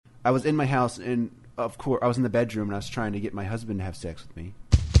I was in my house, and of course, I was in the bedroom, and I was trying to get my husband to have sex with me.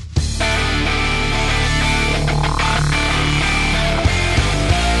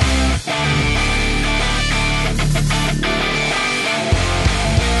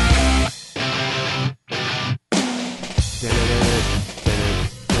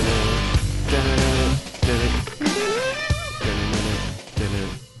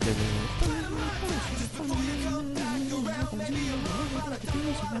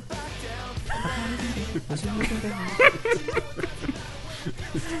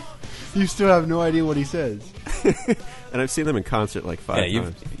 You still have no idea what he says. And I've seen them in concert like 5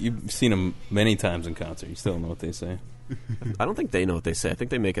 times. You've seen them many times in concert. You still don't know what they say. I don't think they know what they say. I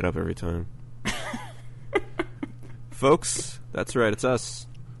think they make it up every time. Folks, that's right. It's us.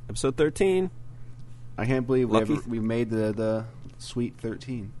 Episode 13. I can't believe Lucky. we've made the sweet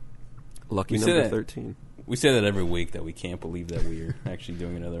 13. Lucky We say number that- 13. We say that every week that we can't believe that we're actually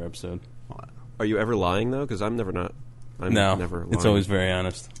doing another episode. Are you ever lying, though? Because I'm never not. I'm No, never lying. it's always very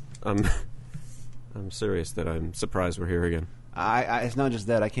honest. I'm serious that I'm surprised we're here again. I it's not just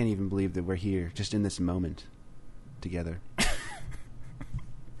that. I can't even believe that we're here, just in this moment, together.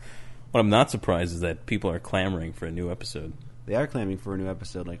 What I'm not surprised is that people are clamoring for a new episode. They are claiming for a new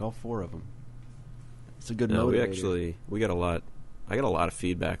episode, like all 4 of them. It's a good No, motivator. we got a lot. I got a lot of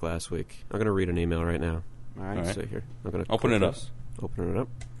feedback last week. I'm going to read an email right now. All right. All right. So here, I'm going to Open it up. Open it up.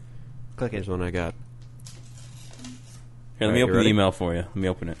 Click Here's it. one I got. Here, let All me right, open you the ready? email for you. Let me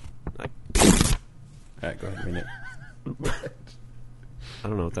open it. I- All right, go ahead, read it. I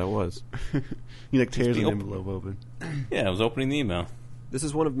don't know what that was. He like tears be an open. envelope open. Yeah, I was opening the email. This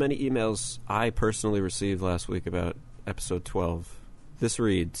is one of many emails I personally received last week about episode 12. This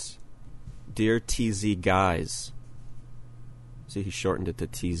reads, Dear TZ Guys. See, he shortened it to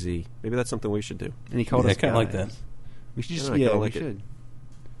TZ. Maybe that's something we should do. And he called Yeah, us I kinda like guys. that. We should just I kinda we like it. should.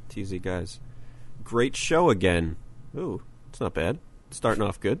 TZ Guys. Great show again. Ooh, it's not bad. Starting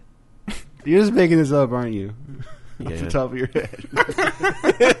off good. You're just making this up, aren't you? Off Yeah. the top of your head.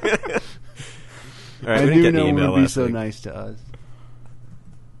 All right, I we didn't knew get no an one email would be last so week. nice to us.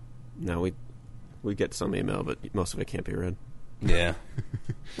 No, we get some email, but most of it can't be read. Yeah.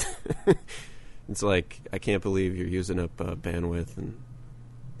 It's like, I can't believe you're using up bandwidth, and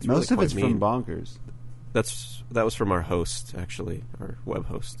it's Most really of it's quite mean. from Bonkers. That was from our host, actually, our web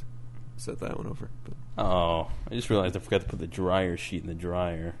host. Sent that one over. But, Oh, I just realized I forgot to put the dryer sheet in the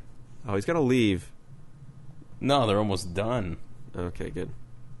dryer. oh, he's got to leave. No, they're almost done. Okay, good.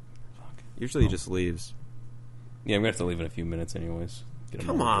 Usually he just leaves. Yeah, I'm going to have to leave in a few minutes anyways. Get 'em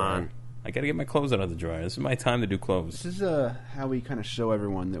Come out of the dryer. on. I got to get my clothes out of the dryer. This is my time to do clothes. This is how we kind of show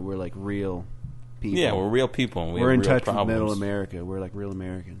everyone that we're like real people. Yeah, we're real people. And we're have in real touch problems. with middle America. We're like real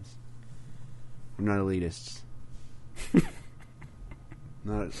Americans. We're not elitists.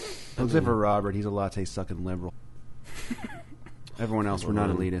 Not except for Robert. He's a latte sucking liberal. Everyone else, we're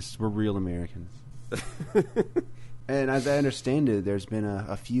not elitists. We're real Americans. And as I understand it, there's been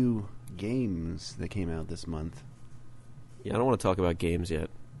a few games that came out this month. Yeah, I don't want to talk about games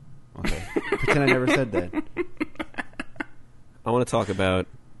yet. Okay, pretend I never said that. I want to talk about,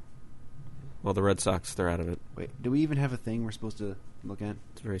 well, the Red Sox, they're out of it. Wait, do we even have a thing we're supposed to look at?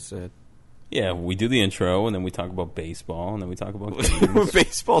 It's very sad. Yeah, we do the intro, and then we talk about baseball, and then we talk about games.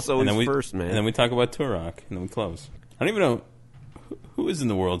 Baseball's always and then we, first, man. And then we talk about Turok, and then we close. I don't even know who is in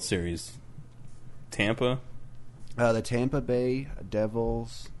the World Series. Tampa? The Tampa Bay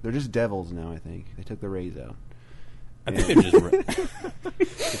Devils. They're just Devils now, I think. They took the Rays out. I think they're just...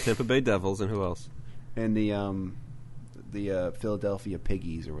 The Tampa Bay Devils, and who else? And the Philadelphia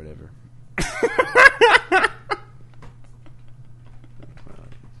Piggies or whatever.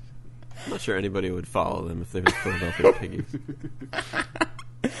 I'm not sure anybody would follow them if they were Philadelphia Piggies.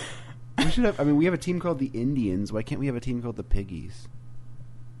 We should have. I mean, we have a team called the Indians. Why can't we have a team called the Piggies?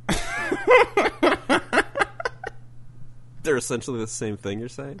 They're essentially the same thing, you're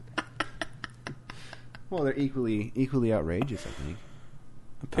saying? Well, they're equally outrageous, I think.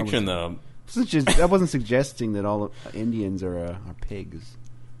 I'm picturing the... I wasn't suggesting that all Indians are pigs.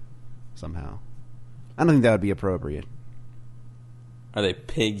 Somehow, I don't think that would be appropriate. Are they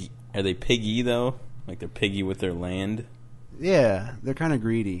piggy, though? Like they're piggy with their land? Yeah, they're kind of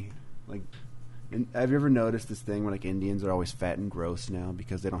greedy. Like, have you ever noticed this thing where like Indians are always fat and gross now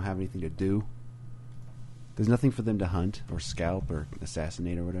because they don't have anything to do? There's nothing for them to hunt or scalp or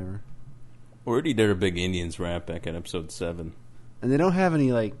assassinate or whatever. We already did a big Indians rap back at episode 7. And they don't have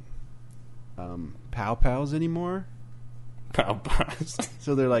any like pow pows anymore. Pow pows.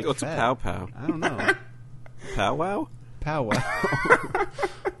 So they're like, What's a fat. pow pow? I don't know. Powwow? Powwow.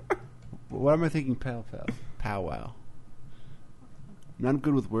 What am I thinking? Pow pow. Powwow. Not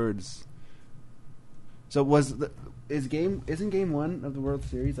good with words. So isn't game 1 of the World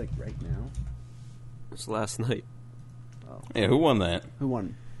Series like right now? It's last night. Oh. Yeah, who won that? Who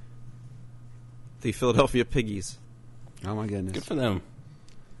won? The Philadelphia Piggies. Oh my goodness. Good for them.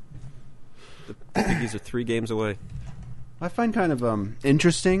 The Piggies are 3 games away. I find kind of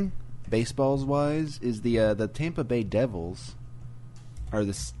interesting, baseballs wise, is the Tampa Bay Devils are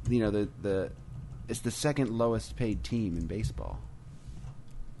it's the second lowest paid team in baseball,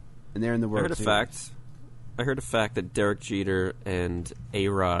 and they're in the World Series. I heard a fact that Derek Jeter and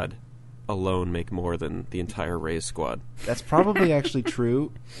A-Rod alone make more than the entire Rays squad. That's probably actually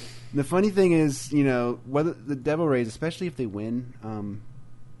true. The funny thing is, whether the Devil Rays, especially if they win,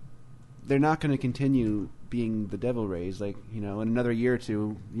 they're not going to continue being the Devil Rays. Like, in another year or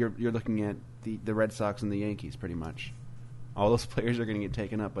two, you're looking at the Red Sox and the Yankees pretty much. All those players are going to get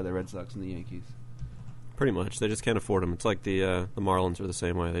taken up by the Red Sox and the Yankees. Pretty much. They just can't afford them. It's like the Marlins are the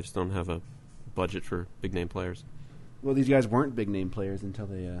same way. They just don't have a budget for big-name players. Well, these guys weren't big-name players until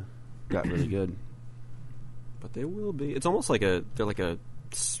they got really good. But they will be. It's almost like they're like a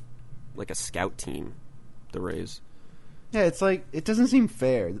scout team, the Rays. Yeah, it's like, it doesn't seem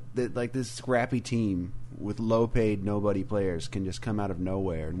fair that like this scrappy team with low-paid nobody players can just come out of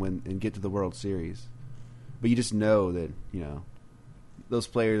nowhere and win and get to the World Series. But you just know that, those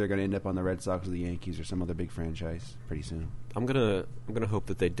players are going to end up on the Red Sox or the Yankees or some other big franchise pretty soon. I'm gonna hope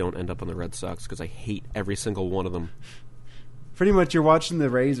that they don't end up on the Red Sox because I hate every single one of them. Pretty much, you're watching the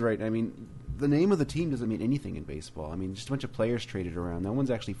Rays, right? I mean, the name of the team doesn't mean anything in baseball. I mean, just a bunch of players traded around. No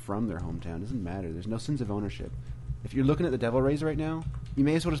one's actually from their hometown. It doesn't matter. There's no sense of ownership. If you're looking at the Devil Rays right now, you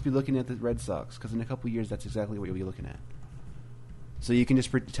may as well just be looking at the Red Sox, because in a couple of years, that's exactly what you'll be looking at. So you can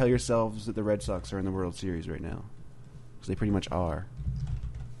just tell yourselves that the Red Sox are in the World Series right now, because they pretty much are.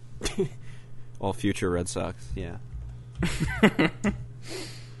 All future Red Sox. Yeah.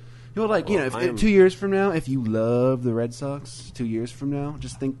 Well, like, if 2 years from now, if you love the Red Sox, 2 years from now,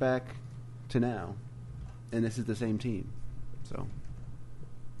 just think back to now, and this is the same team. So,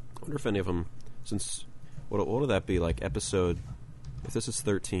 I wonder if any of them, since what would that be like? Episode, if this is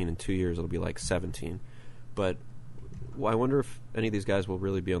 13 in 2 years, it'll be like 17. But I wonder if any of these guys will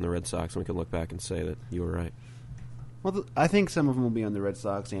really be on the Red Sox, and we can look back and say that you were right. Well, I think some of them will be on the Red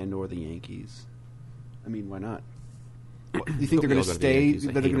Sox and or the Yankees. I mean, why not? You think they're going to stay?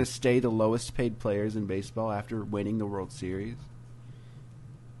 They're going to stay the lowest paid players in baseball after winning the World Series?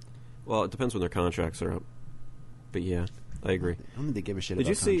 Well, it depends when their contracts are up. But yeah, I agree. I don't think they give a shit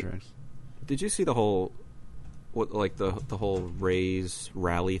about contracts. Did you see the whole the whole Rays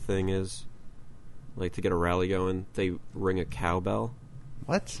rally thing is? Like, to get a rally going, they ring a cowbell.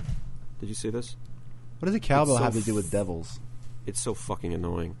 What? Did you see this? What does a cowbell have to do with devils? It's so fucking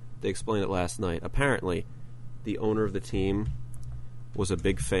annoying. They explained it last night. Apparently, the owner of the team was a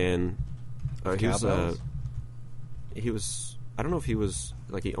big fan. He was. I don't know if he was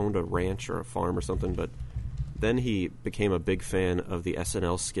like he owned a ranch or a farm or something, but then he became a big fan of the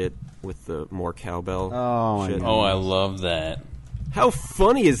SNL skit with the more cowbell. Oh, shit. Oh, I love that. How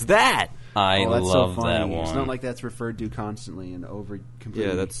funny is that? I that's love so funny. that one. It's not like that's referred to constantly and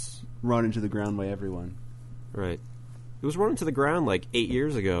completely that's run into the ground by everyone. Right. It was run into the ground like 8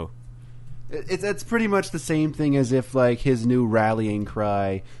 years ago. That's pretty much the same thing as if like his new rallying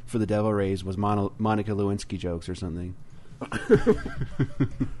cry for the Devil Rays was Monica Lewinsky jokes or something.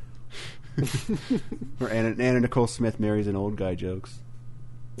 Or Anna Nicole Smith marries an old guy jokes.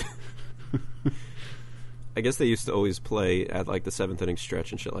 I guess they used to always play at like the 7th inning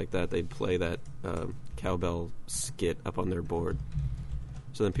stretch and shit like that. They'd play that cowbell skit up on their board.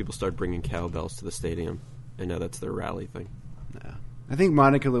 So then people started bringing cowbells to the stadium, and now that's their rally thing. Nah. I think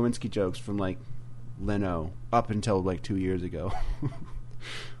Monica Lewinsky jokes from like Leno up until like 2 years ago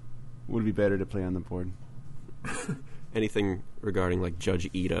would be better to play on the board. Anything regarding like Judge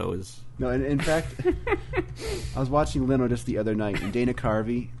Ito is... No, in fact, I was watching Leno just the other night, and Dana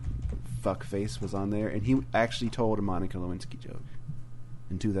Carvey, fuckface, was on there, and he actually told a Monica Lewinsky joke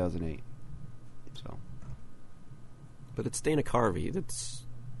in 2008. So, but it's Dana Carvey.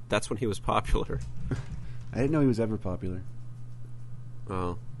 That's when he was popular. I didn't know he was ever popular.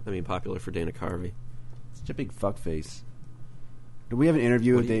 Oh, I mean, popular for Dana Carvey. Such a big fuckface. Do we have an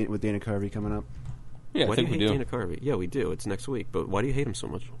interview with Dana Carvey coming up? Yeah, why I think do we you hate do. Dana Carvey? Yeah, we do. It's next week. But why do you hate him so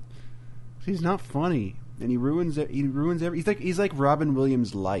much? He's not funny, and he ruins every. He's like Robin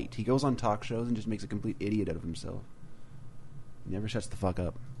Williams light. He goes on talk shows and just makes a complete idiot out of himself. He never shuts the fuck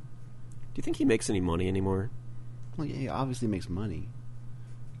up. Do you think he makes any money anymore? Well, yeah, he obviously makes money,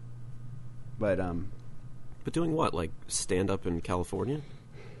 but doing what? Like stand up in California?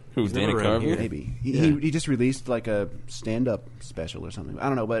 Who, He's Dana never around Carvey? here. Maybe Yeah. he just released like a stand-up special or something. I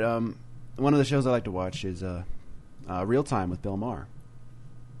don't know, but one of the shows I like to watch is Real Time with Bill Maher.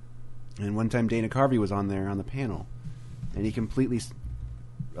 And one time Dana Carvey was on there on the panel, and he completely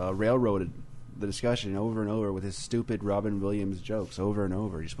railroaded the discussion over and over with his stupid Robin Williams jokes over and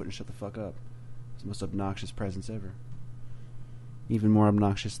over. He just wouldn't shut the fuck up. It's the most obnoxious presence ever. Even more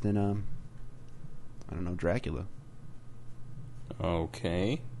obnoxious than I don't know, Dracula.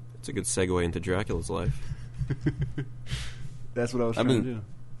 Okay. It's a good segue into Dracula's life. That's what I was trying to do.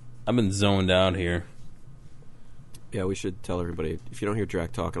 I've been zoned out here. Yeah, we should tell everybody, if you don't hear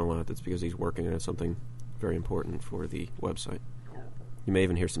Drac talking a lot, that's because he's working on something very important for the website. You may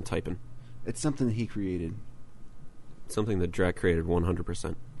even hear some typing. It's something that he created. Something that Drac created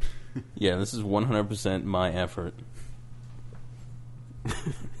 100%. Yeah, this is 100% my effort.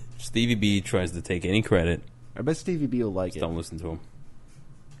 Stevie B tries to take any credit. I bet Stevie B will like Just it. don't listen to him.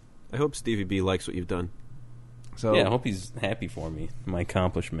 I hope Stevie B likes what you've done. So Yeah, I hope he's happy for me, my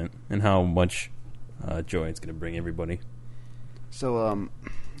accomplishment, and how much joy it's going to bring everybody. So,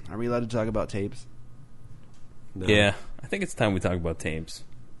 are we allowed to talk about tapes? No. Yeah, I think it's time we talk about tapes.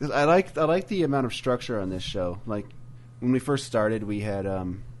 'Cause I like the amount of structure on this show. Like when we first started, we had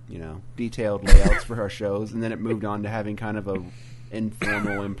detailed layouts for our shows, and then it moved on to having kind of a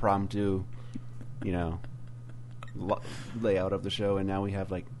informal, impromptu, layout of the show, and now we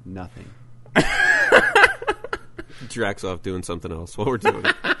have like nothing. Drac's off doing something else while we're doing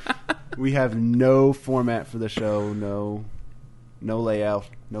it. We have no format for the show, no layout,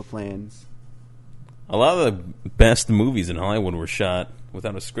 no plans. A lot of the best movies in Hollywood were shot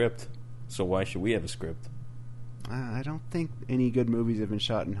without a script, so why should we have a script? I don't think any good movies have been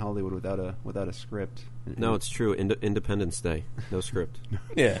shot in Hollywood without a script. No, it's true. Independence Day. No script.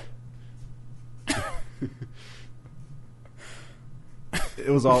 Yeah. It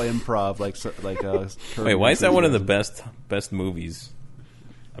was all improv, Wait, why is that one of the best movies?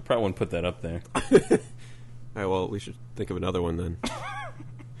 I probably wouldn't put that up there. All right, well, we should think of another one then.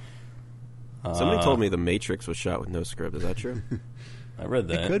 Somebody told me The Matrix was shot with no script. Is that true? I read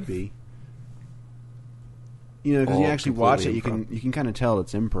that. It could be. Because you All actually watch it, completely you can kind of tell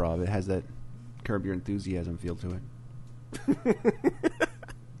it's improv. It has that Curb Your Enthusiasm feel to it.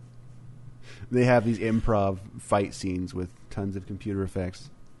 They have these improv fight scenes with tons of computer effects.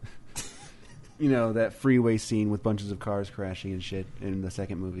 That freeway scene with bunches of cars crashing and shit in the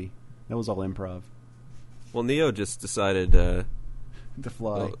second movie. That was all improv. Well, Neo just decided To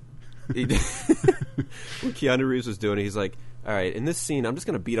fly. well, when Keanu Reeves was doing it, he's like, all right, in this scene, I'm just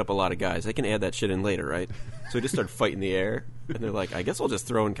going to beat up a lot of guys. I can add that shit in later, right? So he just started fighting the air, and they're like, I guess I'll just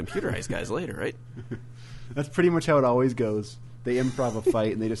throw in computerized guys later, right? That's pretty much how it always goes. They improv a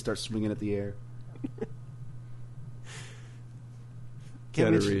fight and they just start swinging at the air.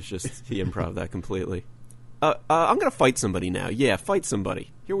 Keanu Reeves he improv that completely. I'm going to fight somebody now. Yeah, fight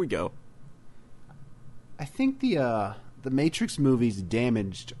somebody. Here we go. I think the Matrix movies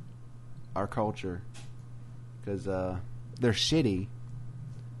damaged our culture because they're shitty,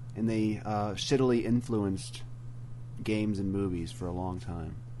 and they shittily influenced games and movies for a long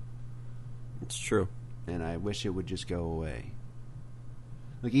time. It's true. And I wish it would just go away.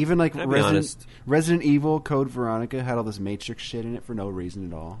 Like even like Can I be honest? Resident Evil Code Veronica had all this Matrix shit in it for no reason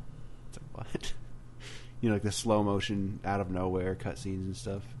at all. It's like what? Like the slow motion out of nowhere cutscenes and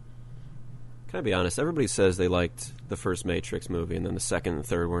stuff. Can I be honest? Everybody says they liked the first Matrix movie, and then the second and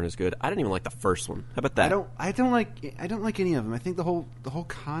third weren't as good. I didn't even like the first one. How about that? I don't like any of them. I think the whole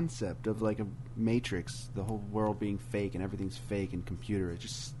concept of like a Matrix, the whole world being fake and everything's fake and computer, is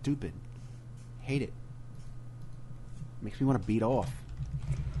just stupid. Hate it. Makes me want to beat off.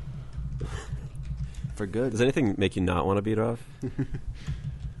 For good. Does anything make you not want to beat off?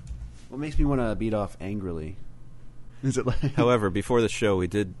 What makes me want to beat off angrily? Is it like However, before the show,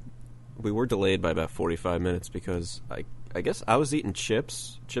 we were delayed by about 45 minutes because I guess I was eating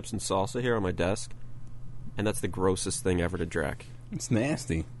chips and salsa here on my desk, and that's the grossest thing ever to Drac. It's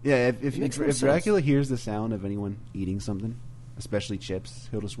nasty. Yeah, if Makes no if sense. Dracula hears the sound of anyone eating something, especially chips,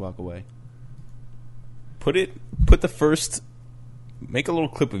 he'll just walk away. Make a little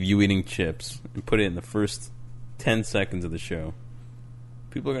clip of you eating chips and put it in the first 10 seconds of the show.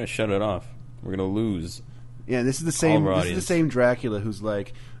 People are going to shut it off. We're going to lose. Yeah, and this is the same. All of our This is the audience. same Dracula who's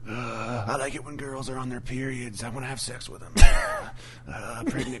like, I like it when girls are on their periods. I want to have sex with them.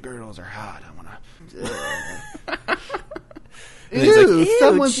 Pregnant girls are hot. I want to. And he's like, Ew, "Ew,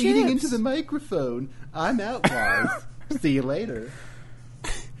 someone's eating chips." into the microphone. I'm out, guys. See you later.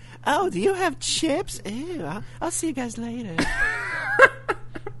 Oh, do you have chips? Ew, I'll see you guys later.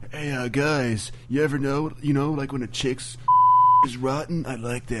 Hey, guys, you ever know, like when a chick's is rotten. I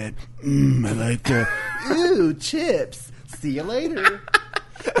like that. I like that. Ooh, chips. See you later.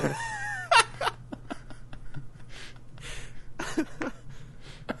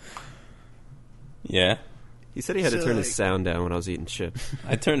 Yeah. He said he had to turn his sound down when I was eating chips.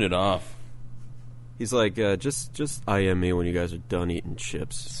 I turned it off. He's like, just IM me when you guys are done eating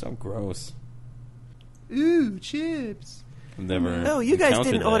chips. So gross. Ooh, chips. I've never Oh, you guys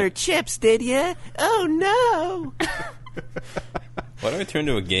encountered didn't that. order chips, did ya? Oh, no. Why do I turn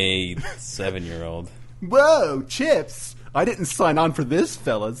to a gay 7-year-old? Whoa, chips. I didn't sign on for this,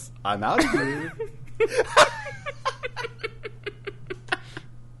 fellas. I'm out of here.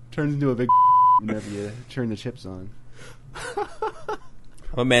 Turns into a big whenever you turn the chips on.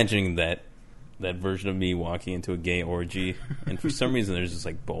 I'm imagining that version of me walking into a gay orgy, and for some reason there's just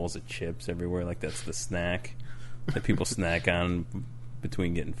like bowls of chips everywhere, like that's the snack that people snack on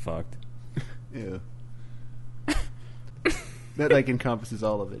between getting fucked. Yeah. That like encompasses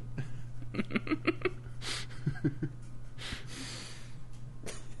all of it.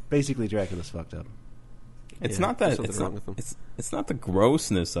 Basically, Dracula's fucked up. It's Yeah, not there's that something it's wrong not, with them. it's not the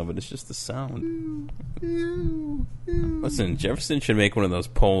grossness of it, it's just the sound. Listen, Jefferson should make one of those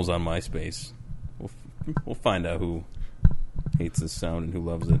polls on MySpace. We'll find out who hates this sound and who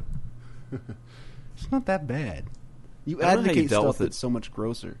loves it. It's not that bad. You I don't know how you advocate dealt stuff with it. that's so much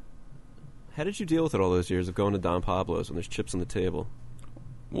grosser. How did you deal with it all those years of going to Don Pablo's when there's chips on the table?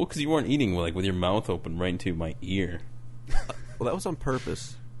 Well, because you weren't eating like with your mouth open right into my ear. Well, that was on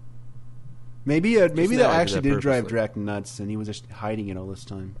purpose. Maybe now that I do actually that did drive purposely. Drac nuts, and he was just hiding it all this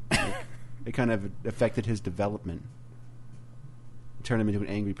time. Like, it kind of affected his development. It turned him into an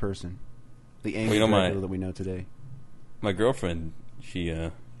angry person. The angry Well, you know, Dracula that we know today. My girlfriend, she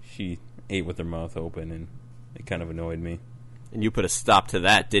ate with her mouth open, and it kind of annoyed me. And you put a stop to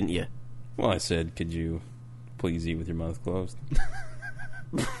that, didn't you? Well, I said, could you please eat with your mouth closed?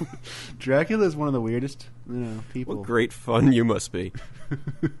 Dracula is one of the weirdest, people. What great fun you must be.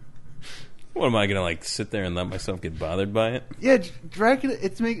 What, am I going to, like, sit there and let myself get bothered by it? Yeah, Dracula.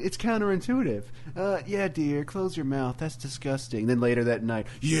 It's counterintuitive. Yeah, dear, close your mouth. That's disgusting. Then later that night,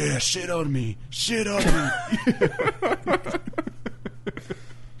 yeah, shit on me, shit on me.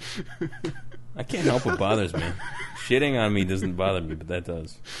 I can't help what bothers me. Shitting on me doesn't bother me, but that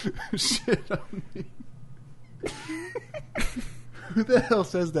does. Shit on me. Who the hell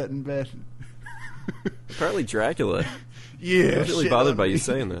says that in bed? Apparently Dracula. Yeah, I was really shit bothered on by me. you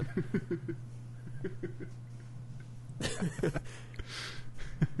saying that.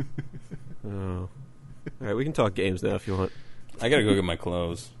 Oh. Alright, we can talk games now if you want. I got to go get my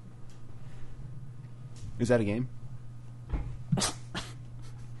clothes. Is that a game?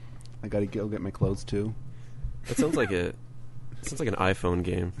 I gotta go get my clothes too. That sounds like an iPhone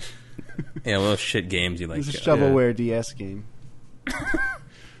game. Yeah, well, those shit games you like. It's a shovelware DS game.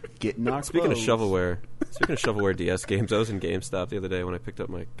 Getting our Speaking clothes. of shovelware DS games, I was in GameStop the other day when I picked up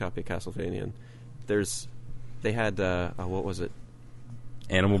my copy of Castlevania. And they had what was it?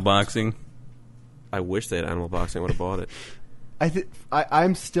 Animal boxing. I wish they had Animal Boxing. I would have bought it.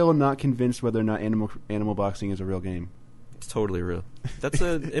 I'm still not convinced whether or not Animal Boxing is a real game. It's totally real. That's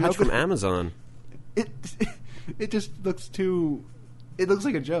an image from Amazon. It just looks too. It looks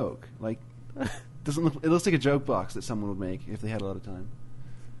like a joke. Like doesn't look. It looks like a joke box that someone would make if they had a lot of time.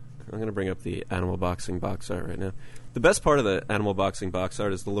 I'm going to bring up the Animal Boxing box art right now. The best part of the Animal Boxing box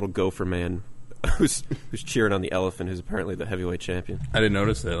art is the little gopher man who's cheering on the elephant, who's apparently the heavyweight champion. I didn't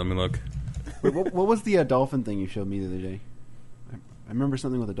notice that. Let me look. Wait, what was the dolphin thing you showed me the other day? I remember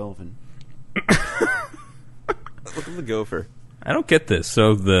something with a dolphin. Look at the gopher. I don't get this.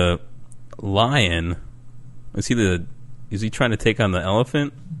 So the lion, is he trying to take on the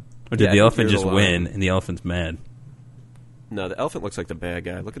elephant? Or did Yeah, the I think elephant you're just the win lion. and the elephant's mad? No, the elephant looks like the bad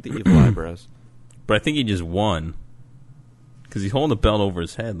guy. Look at the evil eyebrows. But I think he just won. Because he's holding the belt over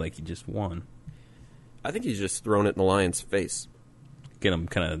his head like he just won. I think he's just thrown it in the lion's face. Get him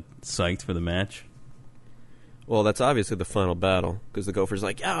kind of psyched for the match. Well, that's obviously the final battle, because the gopher's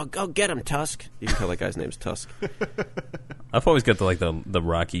like, "Oh, go get him, Tusk." You can tell that guy's name's Tusk. I've always got the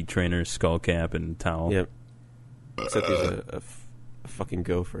Rocky trainer skull cap and towel. Yep. Except he's a fucking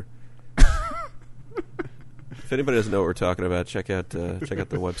gopher. If anybody doesn't know what we're talking about, check out the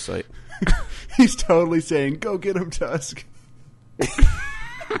website. He's totally saying, "Go get him, Tusk."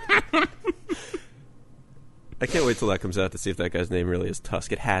 I can't wait till that comes out to see if that guy's name really is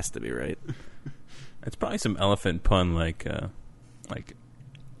Tusk. It has to be, right? It's probably some elephant pun like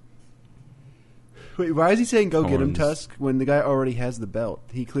Wait, why is he saying "Go get him, Horns. Tusk" when the guy already has the belt?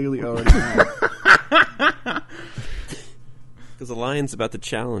 He clearly already won. Because the lion's about to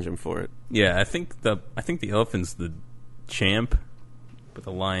challenge him for it. yeah. I think the elephant's the champ, but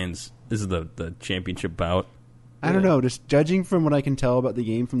the Lions. This is the championship bout. I don't know. Just judging from what I can tell about the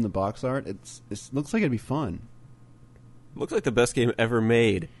game from the box art, it looks like it'd be fun. Looks like the best game ever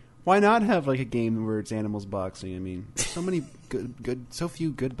made. Why not have like a game where it's animals boxing? I mean, so many so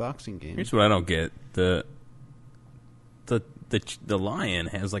few good boxing games. Here's what I don't get: the lion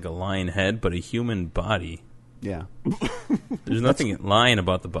has like a lion head, but a human body. Yeah. There's nothing lion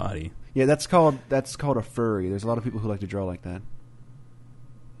about the body. Yeah, that's called a furry. There's a lot of people who like to draw like that.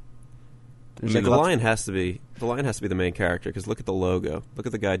 I mean, the lion has to be the main character because look at the logo. Look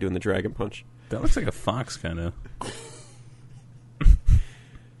at the guy doing the dragon punch. That looks like a fox, kind of.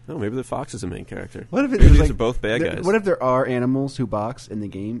 Oh, maybe the fox is the main character. What if maybe these like, are both bad guys? What if there are animals who box in the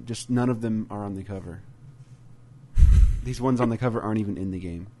game? Just none of them are on the cover. These ones on the cover aren't even in the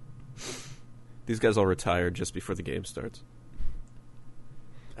game. These guys all retired just before the game starts.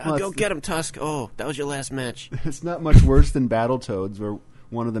 Well, go get him, Tusk. Oh, that was your last match. It's not much worse than Battletoads, where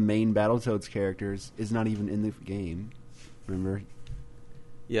one of the main Battletoads characters is not even in the game. Remember?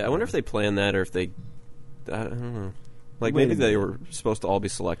 Yeah, I wonder if they planned that or if they... I don't know. Like, maybe they were supposed to all be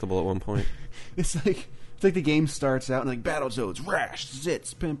selectable at one point. It's like the game starts out and like Battletoads, Rash,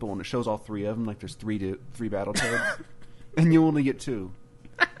 Zitz, Pimple, and it shows all three of them. Like there's three Battletoads, and you only get two.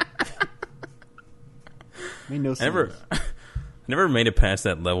 Made no sense. I never made it past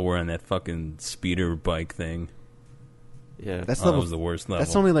that level where on that fucking speeder bike thing. Yeah, that was the worst level.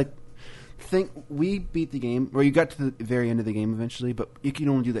 That's only like. We beat the game, or you got to the very end of the game eventually, but you can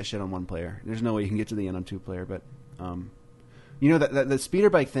only do that shit on one player. There's no way you can get to the end on two player, but. You know that the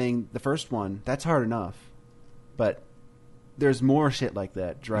speeder bike thing, the first one, that's hard enough, but there's more shit like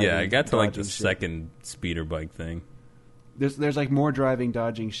that. Driving, yeah, I got to like the shit. second speeder bike thing. There's like more driving,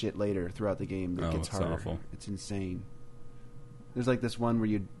 dodging shit later throughout the game that gets harder. Awful. It's insane. There's like this one where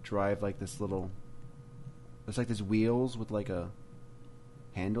you drive like this little. There's like these wheels with like a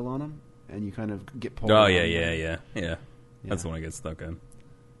handle on them, and you kind of get pulled. Oh yeah. That's the one I get stuck on.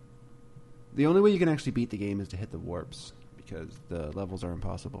 The only way you can actually beat the game is to hit the warps, because the levels are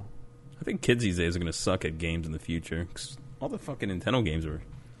impossible. I think kids these days are going to suck at games in the future. 'Cause all the fucking Nintendo games are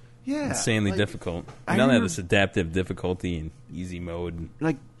insanely difficult. Now they have this adaptive difficulty and easy mode.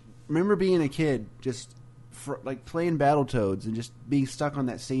 Like, remember being a kid, just like playing Battletoads and just being stuck on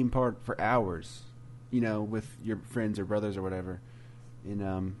that same part for hours, with your friends or brothers or whatever.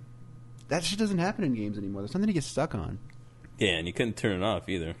 And that shit doesn't happen in games anymore. There's something to get stuck on. Yeah, and you couldn't turn it off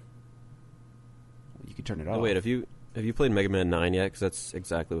either. You could turn it off. Oh, wait, have you played Mega Man 9 yet? Because that's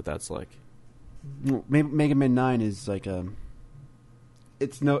exactly what that's like. Well, Mega Man 9 is like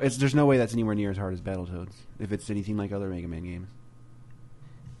there's no way that's anywhere near as hard as Battletoads if it's anything like other Mega Man games.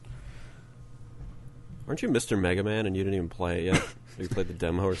 Aren't you Mr. Mega Man and you didn't even play it yet? You played the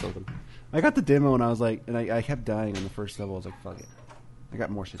demo or something? I got the demo and I was like, and I kept dying on the first level. I was like, fuck it. I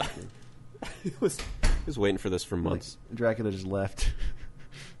got more shit to do. He was waiting for this for months. Like, Dracula just left.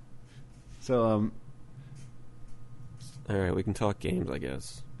 So, all right, we can talk games, I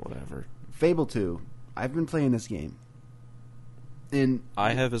guess. Whatever. Fable 2. I've been playing this game, and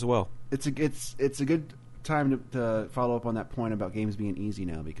I have as well. It's a good time to follow up on that point about games being easy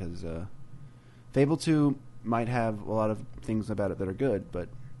now, because Fable 2 might have a lot of things about it that are good, but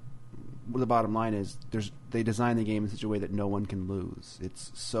the bottom line is they design the game in such a way that no one can lose.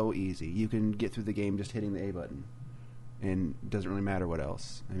 It's so easy. You can get through the game just hitting the A button, and it doesn't really matter what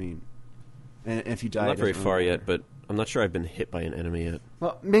else. I mean, and if you die, I'm not very really far matter. yet, but I'm not sure I've been hit by an enemy yet.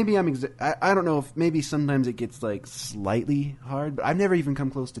 Well, maybe I don't know if maybe sometimes it gets like slightly hard, but I've never even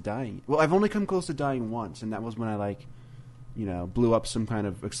come close to dying. Well, I've only come close to dying once, and that was when I blew up some kind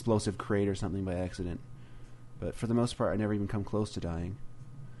of explosive crate or something by accident. But for the most part, I never even come close to dying.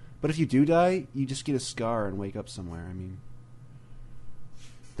 But if you do die, you just get a scar and wake up somewhere. I mean,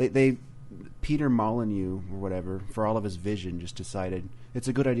 they Peter Molyneux or whatever, for all of his vision, just decided it's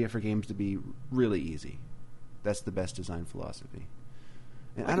a good idea for games to be really easy. That's the best design philosophy.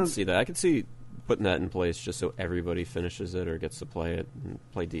 And I can see that. I can see putting that in place just so everybody finishes it or gets to play it and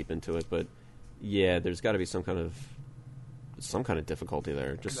play deep into it. But yeah, there's got to be some kind of difficulty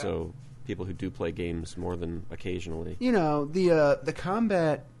there, just so people who do play games more than occasionally. The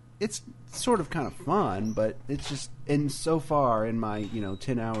combat, it's sort of kind of fun, but it's just so far in my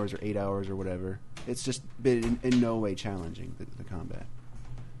 10 hours or 8 hours or whatever, it's just been in no way challenging, the combat.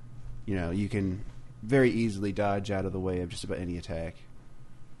 You can very easily dodge out of the way of just about any attack,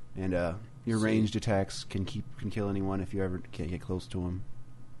 and your ranged attacks can kill anyone if you ever can't get close to them.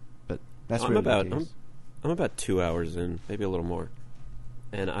 But that's really the case. I'm about 2 hours in, maybe a little more,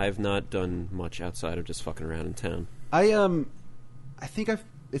 and I've not done much outside of just fucking around in town. I think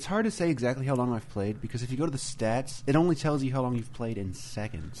it's hard to say exactly how long I've played because if you go to the stats, it only tells you how long you've played in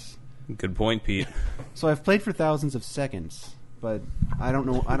seconds. Good point, Pete. So I've played for thousands of seconds, but I don't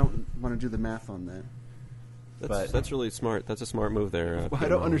know. I don't want to do the math on that. That's really smart. That's a smart move there. Well, I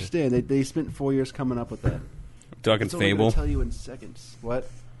don't understand. They spent 4 years coming up with that. Talking It's only Fable. gonna tell you in seconds. What?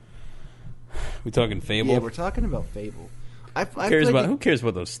 We talking Fable. Yeah, we're talking about Fable. Who cares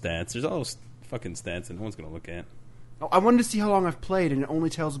about those stats? There's all those fucking stats that no one's gonna look at. I wanted to see how long I've played, and it only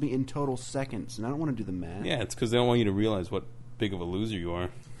tells me in total seconds, and I don't want to do the math. Yeah, it's because they don't want you to realize what big of a loser you are.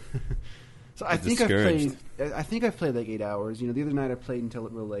 So I think I've played like 8 hours. You know, the other night I played until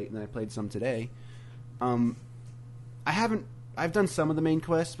real late, and then I played some today. I've done some of the main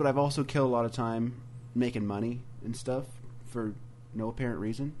quests, but I've also killed a lot of time making money and stuff for no apparent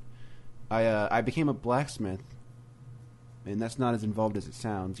reason. I became a blacksmith, and that's not as involved as it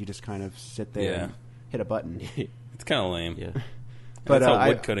sounds. You just kind of sit there and hit a button. It's kind of lame. Yeah. But that's how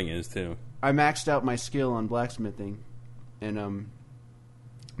wood cutting is too. I maxed out my skill on blacksmithing, and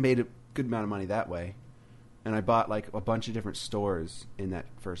made a good amount of money that way. And I bought like a bunch of different stores in that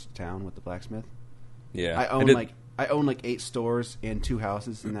first town with the blacksmith. Yeah, I own like 8 stores and 2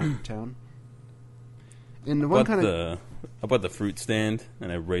 houses in that town. And the one I bought the fruit stand,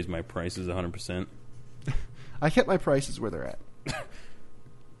 and I raised my prices 100%. I kept my prices where they're at.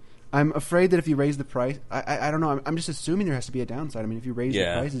 I'm afraid that if you raise the price, I don't know. I'm just assuming there has to be a downside. I mean, if you raise the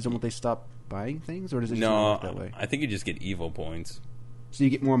prices, then won't they stop buying things, or does it just not work that way? I think you just get evil points. So you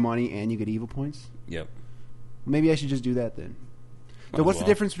get more money and you get evil points. Yep. Maybe I should just do that then. So what's the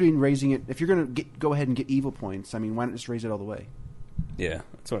difference between raising it? If you're going to go ahead and get evil points, I mean, why not just raise it all the way? Yeah,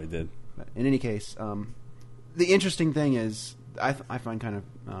 that's what I did. But in any case, the interesting thing is, I find kind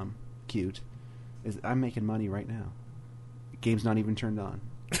of cute, is I'm making money right now. The game's not even turned on.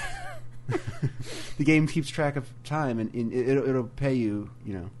 The game keeps track of time, and it'll pay you.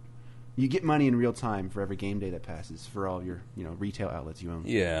 You know, you get money in real time for every game day that passes for all your retail outlets you own.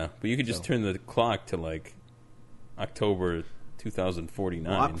 Yeah, but you could just turn the clock to like October 2049.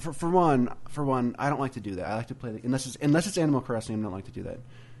 Well, for one, I don't like to do that. I like to play unless it's Animal Crossing. I don't like to do that.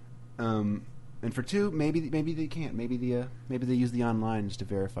 And for two, maybe they can't. Maybe they use the online just to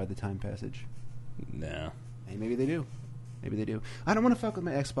verify the time passage. Nah. Hey, maybe they do. Maybe they do. I don't want to fuck with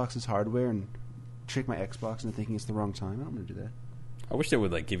my Xbox's hardware and trick my Xbox into thinking it's the wrong time. I don't want to do that. I wish they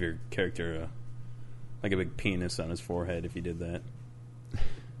would like give your character a big penis on his forehead if you did that.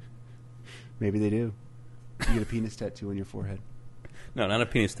 Maybe they do. You get a penis tattoo on your forehead. No, not a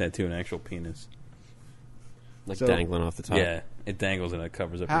penis tattoo, an actual penis. Like dangling off the top. Yeah, it dangles and it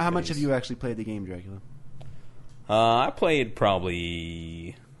covers up your How face. much have you actually played the game, Dracula? I played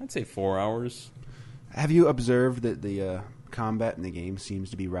probably, I'd say 4 hours. Have you observed that the combat in the game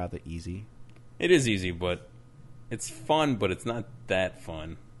seems to be rather easy? It is easy, but it's fun, but it's not that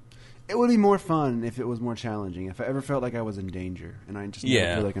fun. It would be more fun if it was more challenging. If I ever felt like I was in danger, and I just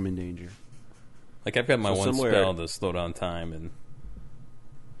never feel like I'm in danger. Like I've got my one spell to slow down time, and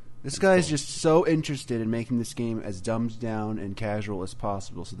this guy's just so interested in making this game as dumbed down and casual as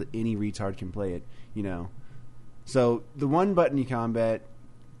possible, so that any retard can play it. You know, so the one button combat,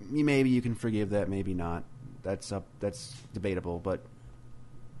 maybe you can forgive that, maybe not. That's debatable, but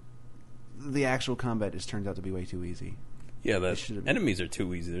the actual combat just turns out to be way too easy. Yeah, the enemies are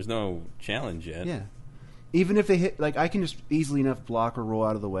too easy. There's no challenge yet. Yeah. Even if they hit, like, I can just easily enough block or roll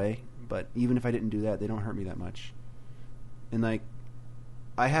out of the way, but even if I didn't do that, they don't hurt me that much. And, like,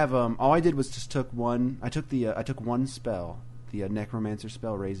 I have, all I did was just I took one spell, the Necromancer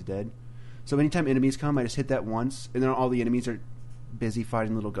spell, Raise Dead. So anytime enemies come, I just hit that once, and then all the enemies are busy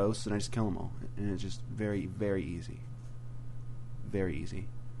fighting little ghosts, and I just kill them all. And it's just very, very easy. Very easy.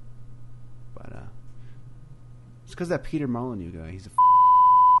 But, it's because that Peter Molyneux guy, he's a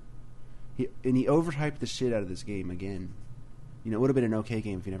he overhyped the shit out of this game again. You know, it would have been an okay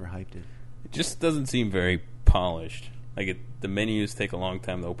game if he never hyped it. It just doesn't seem very polished. Like, the menus take a long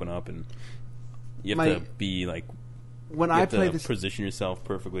time to open up, and you have to be, like, when I play this, position yourself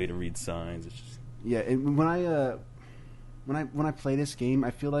perfectly to read signs. It's just... Yeah, and when I play this game,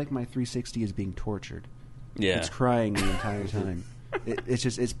 I feel like my 360 is being tortured. Yeah. It's crying the entire time.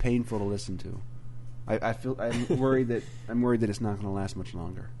 It's painful to listen to. I'm worried that it's not going to last much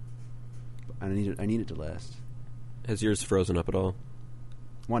longer. I need it to last. Has yours frozen up at all?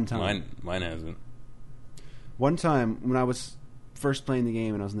 One time. Mine hasn't. One time when I was first playing the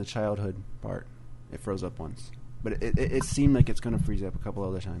game and I was in the childhood part, it froze up once. But it seemed like it's going to freeze up a couple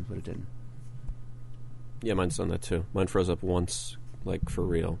other times, but it didn't. Yeah, mine's done that too. Mine froze up once, like for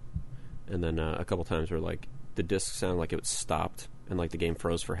real, and then a couple times where like the disc sounded like it was stopped, and like the game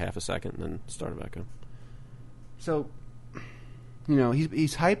froze for half a second and then started back up. So,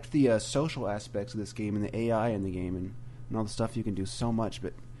 he's hyped the social aspects of this game and the AI in the game and all the stuff you can do so much,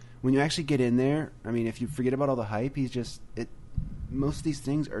 but when you actually get in there, I mean, if you forget about all the hype, most of these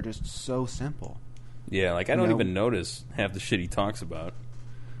things are just so simple. Yeah, like I don't even notice half the shit he talks about.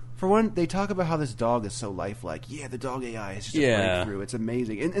 For one, they talk about how this dog is so lifelike. Yeah, the dog AI is just a breakthrough. It's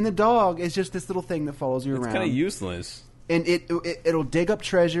amazing. And the dog is just this little thing that follows you around. It's kind of useless. And it'll dig up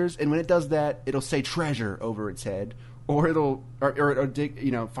treasures, and when it does that, it'll say treasure over its head, or it'll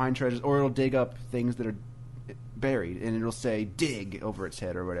dig, find treasures, or it'll dig up things that are buried, and it'll say dig over its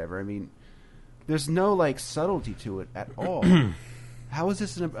head or whatever. I mean, there's no like subtlety to it at all. How is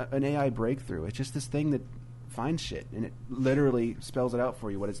this an AI breakthrough? It's just this thing that finds shit, and it literally spells it out for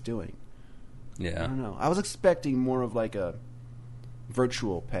you what it's doing. Yeah. I don't know. I was expecting more of like a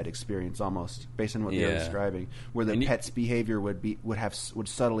virtual pet experience almost, based on what they're describing, where the pet's behavior would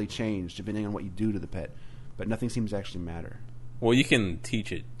subtly change depending on what you do to the pet, but nothing seems to actually matter. Well, you can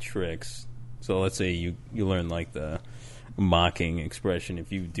teach it tricks. So let's say you learn like the mocking expression.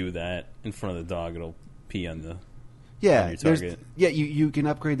 If you do that in front of the dog, it'll pee on the on your target. You can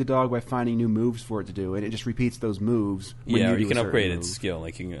upgrade the dog by finding new moves for it to do, and it just repeats those moves. When or you can upgrade its skill.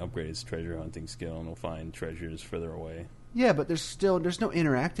 Like you can upgrade its treasure hunting skill, and it'll find treasures further away. Yeah, but there's no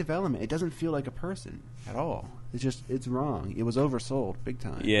interactive element. It doesn't feel like a person at all. It's wrong. It was oversold big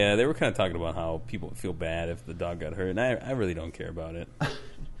time. Yeah, they were kind of talking about how people would feel bad if the dog got hurt, and I really don't care about it.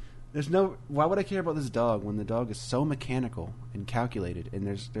 Why would I care about this dog when the dog is so mechanical and calculated, and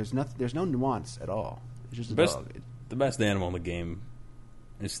there's no nuance at all. It's just a dog. The best animal in the game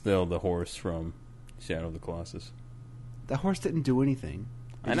is still the horse from Shadow of the Colossus. The horse didn't do anything.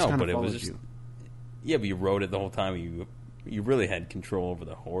 I know, but it was just... Yeah, but you rode it the whole time. You really had control over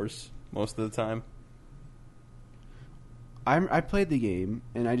the horse most of the time. I played the game,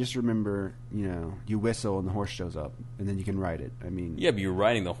 and I just remember, you whistle and the horse shows up, and then you can ride it. I mean... Yeah, but you're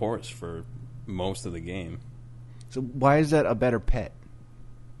riding the horse for most of the game. So why is that a better pet?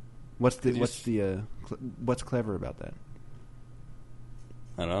 What's clever about that?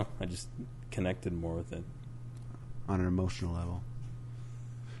 I don't know. I just connected more with it. On an emotional level.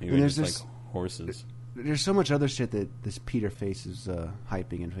 Even just like horses. There's so much other shit that this Peter Face is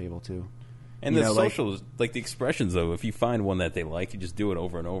hyping in Fable too. And the socials, like the expressions, though, if you find one that they like, you just do it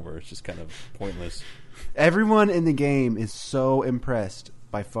over and over. It's just kind of pointless. Everyone in the game is so impressed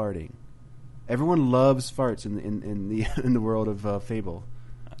by farting. Everyone loves farts in the world of Fable.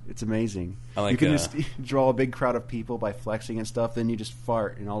 It's amazing. You can just draw a big crowd of people by flexing and stuff. Then you just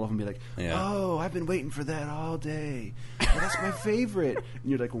fart, and all of them be like, "Oh, I've been waiting for that all day. Oh, that's my favorite." And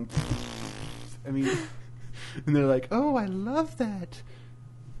you're like, I mean, and they're like, "Oh, I love that.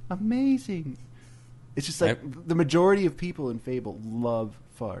 Amazing." It's just like the majority of people in Fable love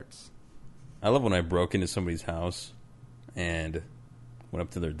farts. I love when I broke into somebody's house and went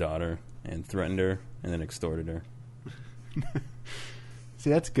up to their daughter and threatened her and then extorted her. See,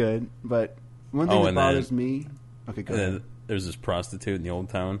 that's good, but one thing that bothers me... Okay, go ahead. There's this prostitute in the old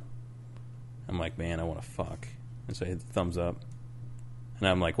town. I'm like, man, I want to fuck. And so I hit the thumbs up. And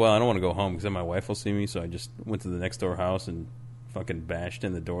I'm like, well, I don't want to go home because then my wife will see me, so I just went to the next door house and fucking bashed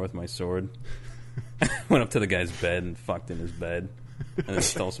in the door with my sword. Went up to the guy's bed and fucked in his bed. And then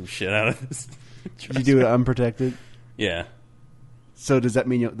stole some shit out of his Did you do it unprotected? Yeah. So does that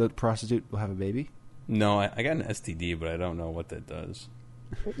mean the prostitute will have a baby? No, I got an STD, but I don't know what that does.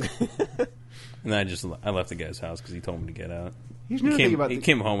 And I left the guy's house because he told me to get out. He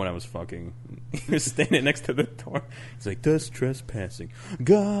came home when I was fucking. He was standing next to the door. He's like, "That's trespassing,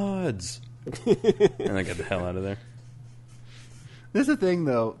 gods!" And I got the hell out of there. There's the thing,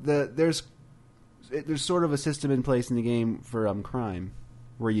 though. There's sort of a system in place in the game for crime,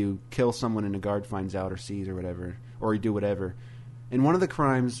 where you kill someone and a guard finds out or sees or whatever, or you do whatever. And one of the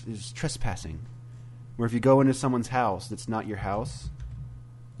crimes is trespassing, where if you go into someone's house that's not your house,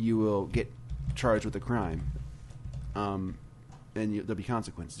 you will get charged with a crime, and there'll be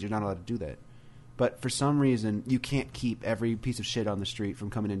consequences. You're not allowed to do that. But for some reason, you can't keep every piece of shit on the street from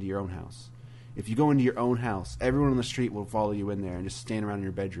coming into your own house. If you go into your own house, everyone on the street will follow you in there and just stand around in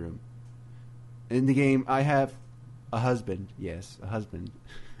your bedroom. In the game, I have a husband. Yes, a husband.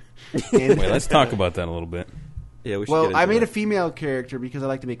 Wait, let's talk about that a little bit. Yeah, we should. Well, I made a female character because I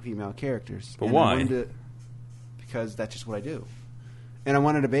like to make female characters. But why? Because that's just what I do. And I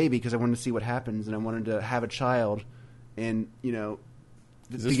wanted a baby because I wanted to see what happens, and I wanted to have a child, and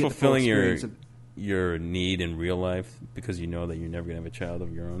is this fulfilling your need in real life because you know that you're never going to have a child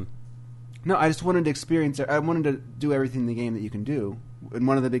of your own? No, I just wanted to experience it. I wanted to do everything in the game that you can do, and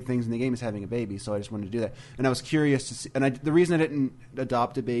one of the big things in the game is having a baby. So I just wanted to do that, and I was curious to see. And the reason I didn't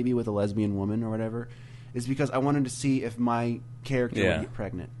adopt a baby with a lesbian woman or whatever is because I wanted to see if my character would get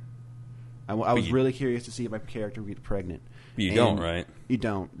pregnant. I was really curious to see if my character would get pregnant. But you don't, right? You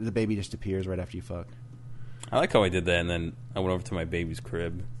don't. The baby just appears right after you fuck. I like how I did that, and then I went over to my baby's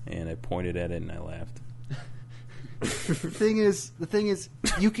crib, and I pointed at it, and I laughed. The thing is,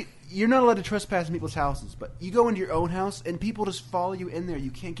 you're not allowed to trespass in people's houses, but you go into your own house, and people just follow you in there.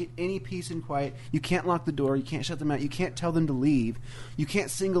 You can't get any peace and quiet. You can't lock the door. You can't shut them out. You can't tell them to leave. You can't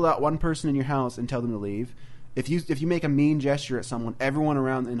single out one person in your house and tell them to leave. If you make a mean gesture at someone, everyone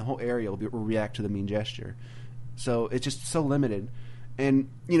around in the whole area will react to the mean gesture. So it's just so limited. And,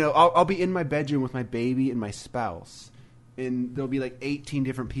 I'll be in my bedroom with my baby and my spouse, and there'll be like 18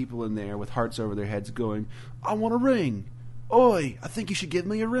 different people in there with hearts over their heads going, I want a ring. Oi, I think you should give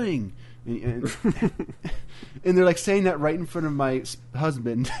me a ring. And they're like saying that right in front of my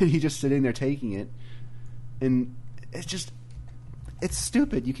husband, and he's just sitting there taking it. And it's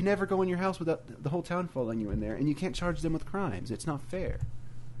stupid. You can never go in your house without the whole town following you in there, and you can't charge them with crimes. It's not fair.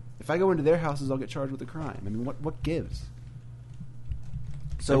 If I go into their houses, I'll get charged with a crime. I mean, what gives?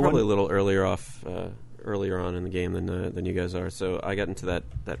 So I'm probably a little earlier on in the game than you guys are. So I got into that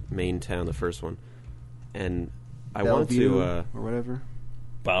main town, the first one, and I wanted to or whatever.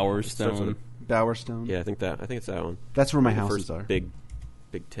 Bowerstone. Bowerstone. Yeah, I think it's that one. That's where my the houses first are. Big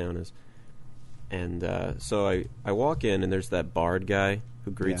town is. And so I walk in, and there's that bard guy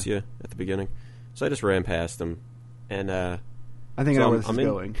who greets you at the beginning. So I just ran past him, and I think I know where this is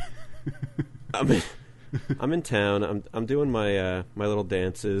going. I'm in town. I'm doing my my little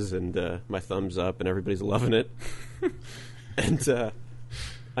dances and my thumbs up, and everybody's loving it. And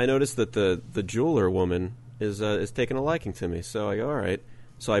I noticed that the jeweler woman is taking a liking to me. So I go, all right.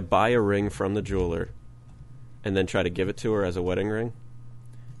 So I buy a ring from the jeweler, and then try to give it to her as a wedding ring.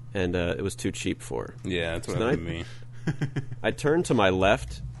 And it was too cheap for her. Yeah, that's what happened to me. I turned to my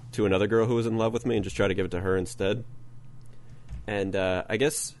left to another girl who was in love with me and just tried to give it to her instead. And I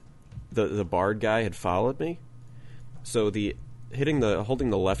guess the bard guy had followed me, so holding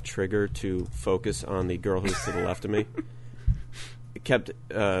the left trigger to focus on the girl who's to the left of me, it kept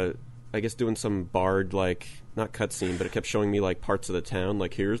I guess doing some bard not cutscene, but it kept showing me parts of the town,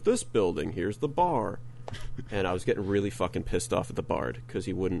 here's this building, here's the bar. And I was getting really fucking pissed off at the bard because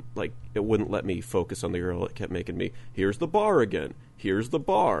he wouldn't let me focus on the girl. It kept making me, here's the bar again, here's the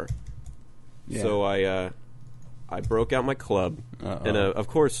bar. Yeah. So I broke out my club. Uh-oh. And of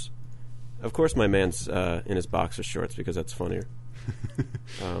course my man's in his boxer shorts because that's funnier.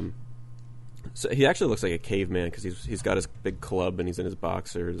 So he actually looks like a caveman because he's got his big club and he's in his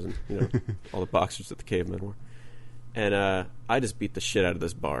boxers and all the boxers that the cavemen wore. And I just beat the shit out of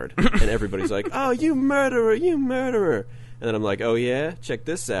this bard. And everybody's like, oh, you murderer, you murderer. And then I'm like, oh, yeah? Check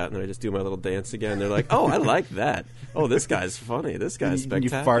this out. And then I just do my little dance again. They're like, oh, I like that. Oh, this guy's funny. This guy's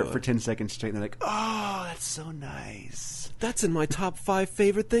spectacular. You fart for 10 seconds straight, and they're like, oh, that's so nice. That's in my top 5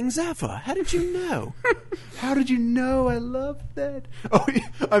 favorite things ever. How did you know? How did you know? I love that. Oh,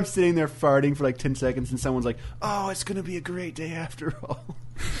 I'm sitting there farting for 10 seconds, and someone's like, oh, it's going to be a great day after all.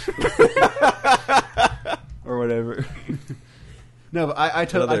 Or whatever. No, but I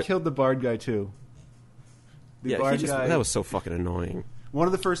killed the bard guy too. That was so fucking annoying. One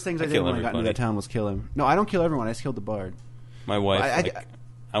of the first things I did when I got into that town was kill him. No, I don't kill everyone. I just killed the bard. My wife.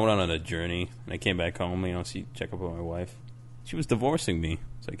 I went on a journey and I came back home. Check up on my wife. She was divorcing me,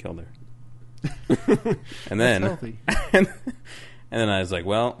 so I killed her. And then, and then I was like,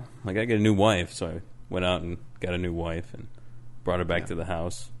 well, I gotta get a new wife. So I went out and got a new wife and brought her back to the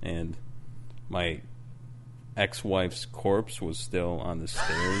house. And my ex-wife's corpse was still on the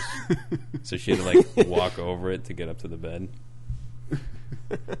stairs, so she had to walk over it to get up to the bed.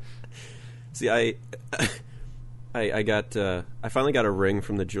 See, I finally got a ring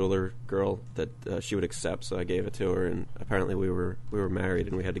from the jeweler girl that she would accept, so I gave it to her, and apparently we were married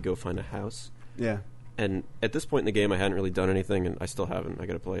and we had to go find a house. Yeah. And at this point in the game, I hadn't really done anything, and I still haven't. I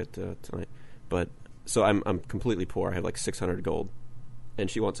got to play it tonight. But so I'm completely poor. I have 600 gold, and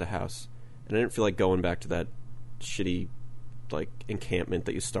she wants a house, and I didn't feel like going back to that shitty encampment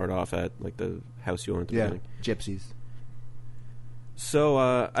that you start off at, the house you own at the beginning. Gypsies. So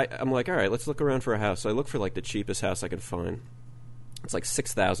I'm like, all right, let's look around for a house. So I look for the cheapest house I can find. It's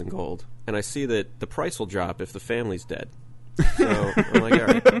 6,000 gold, and I see that the price will drop if the family's dead. So I'm like, all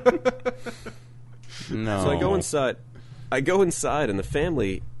right. No. So I go inside, and the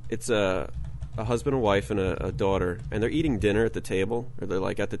family, it's a husband, a wife, and a daughter, and they're eating dinner at the table, or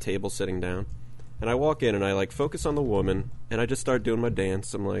they're at the table sitting down. And I walk in and I focus on the woman and I just start doing my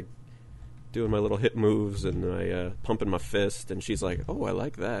dance. I'm doing my little hip moves and I pumping my fist, and she's like, "Oh, I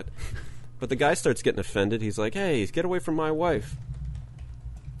like that." But the guy starts getting offended. He's like, "Hey, get away from my wife."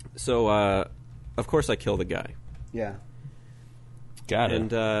 So of course I kill the guy. Yeah. Got it.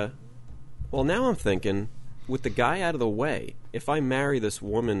 And, well, now I'm thinking, with the guy out of the way, if I marry this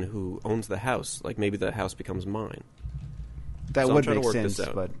woman who owns the house, like maybe the house becomes mine. That So would I'm trying make to work sense, this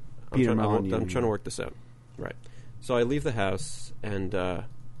out. but I'm Peter trying, Molyneux. I'm trying to work this out. Right. So I leave the house, and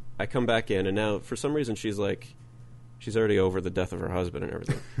I come back in, and now, for some reason, she's already over the death of her husband and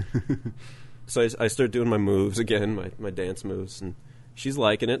everything. So I start doing my moves again, my dance moves, and she's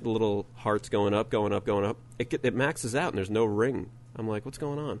liking it. The little heart's going up, going up, going up. It maxes out, and there's no ring. I'm like, what's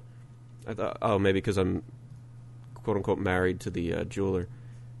going on? I thought, oh, maybe because I'm quote-unquote married to the jeweler.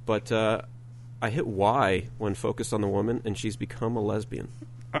 But I hit Y when focused on the woman, and she's become a lesbian.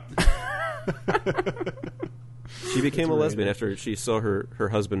 She became a lesbian after she saw her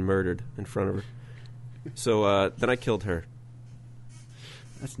husband murdered in front of her. So then I killed her.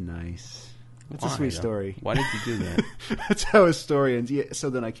 That's nice. That's Why, a sweet though? story. Why did you do that? That's how a story ends. Yeah, so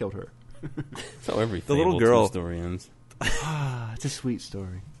then I killed her. That's how every The little Fable girl- 2 story ends. It's a sweet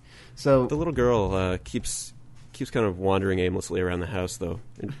story. So The little girl keeps kind of wandering aimlessly around the house, though.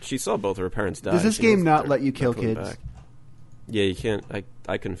 And she saw both of her parents die. Does this She game knows not they're let you kill coming kids? back. Yeah, you can't.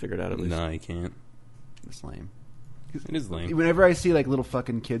 I couldn't figure it out, at least. No, you can't. it's lame. It is lame. Whenever I see like little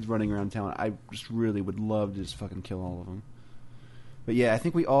fucking kids running around town, I just really would love to just fucking kill all of them. But yeah, I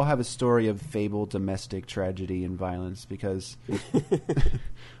think we all have a story of Fable domestic tragedy and violence because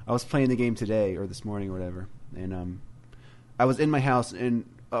I was playing the game today or this morning or whatever, and I was in my house and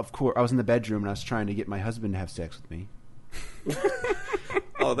of course I was in the bedroom and I was trying to get my husband to have sex with me.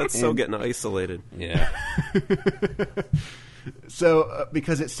 Oh, that's so And- getting isolated. Yeah. So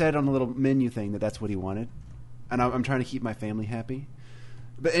because it said on the little menu thing that that's what he wanted, and I'm trying to keep my family happy.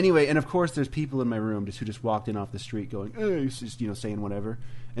 But anyway, and of course, there's people in my room who just walked in off the street going, just saying whatever.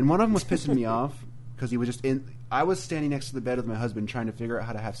 And one of them was pissing me off because he was just in. I was standing next to the bed with my husband trying to figure out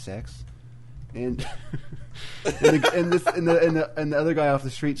how to have sex, and and the other guy off the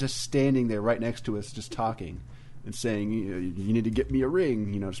street just standing there right next to us, just talking and saying, you need to get me a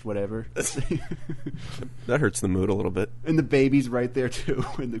ring, just whatever. That hurts the mood a little bit. And the baby's right there too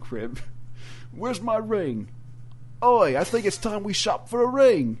in the crib. Where's my ring? Oi, I think it's time we shop for a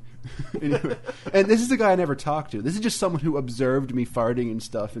ring. Anyway, and this is the guy I never talked to. This is just someone who observed me farting and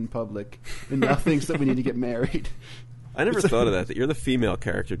stuff in public and now thinks that we need to get married. I never thought of that you're the female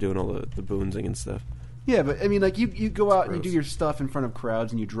character doing all the boonsing and stuff. Yeah, but I mean, like you go out and you Gross. do your stuff in front of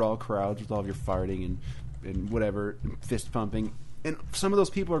crowds and you draw crowds with all of your farting and whatever, fist pumping. And some of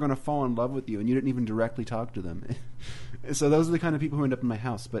those people are going to fall in love with you and you didn't even directly talk to them. So those are the kind of people who end up in my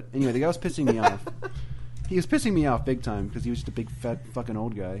house. But anyway, the guy was pissing me off. He was pissing me off big time because he was just a big fat fucking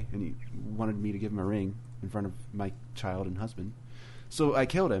old guy and he wanted me to give him a ring in front of my child and husband. So I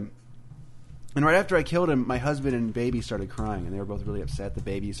killed him. And right after I killed him, my husband and baby started crying, and they were both really upset. The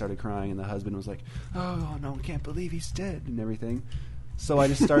baby started crying, and the husband was like, "Oh no, I can't believe he's dead," and everything. So I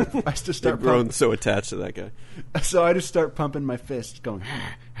just start They've grown so attached to that guy. So I just start pumping my fist, going,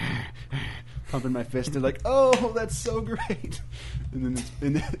 pumping my fist. They're like, "Oh, that's so great!" And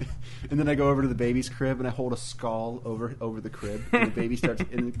then I go over to the baby's crib and I hold a skull over the crib, and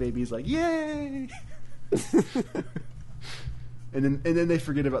the baby's like, "Yay!" And then they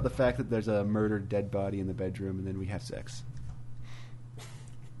forget about the fact that there's a murdered dead body in the bedroom, and then we have sex.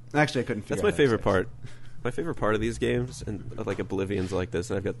 Actually, I couldn't figure That's out my how to have favorite sex. part. My favorite part of these games, and like Oblivion's like this,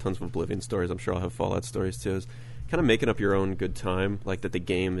 and I've got tons of Oblivion stories. I'm sure I'll have Fallout stories too. Is kind of making up your own good time, like that the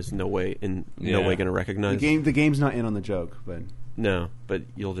game is no way going to recognize. The game's not in on the joke, but No, but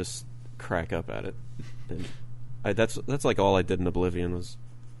you'll just crack up at it. And that's like all I did in Oblivion was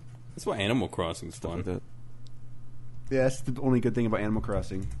That's why Animal Crossing's stuff fun. like that. yeah, that's the only good thing about Animal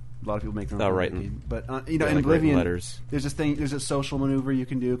Crossing. A lot of people make their own Oh, Oblivion writing. game. But Yeah, in like writing Oblivion, letters. there's a social maneuver you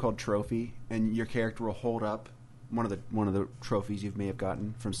can do called Trophy, and your character will hold up one of the trophies you may have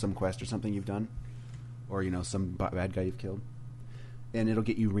gotten from some quest or something you've done, or some bad guy you've killed, and it'll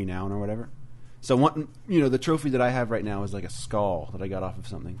get you renown or whatever. So the trophy that I have right now is like a skull that I got off of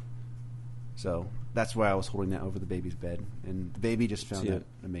something. So that's why I was holding that over the baby's bed, and the baby just found See that it.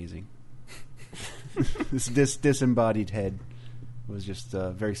 amazing. This disembodied head was just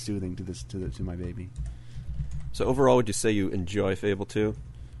very soothing to my baby. So overall, would you say you enjoy Fable 2,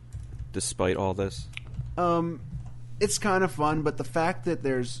 despite all this? It's kind of fun, but the fact that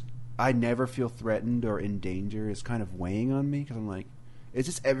I never feel threatened or in danger is kind of weighing on me because I'm like, is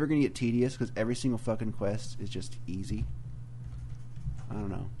this ever going to get tedious? Because every single fucking quest is just easy. I don't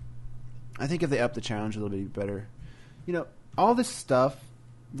know. I think if they up the challenge a little bit better, all this stuff,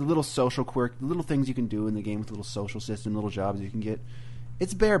 the little social quirk, the little things you can do in the game with the little social system, little jobs you can get,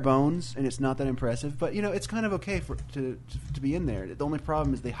 It's bare bones, and it's not that impressive, but it's kind of okay to be in there. The only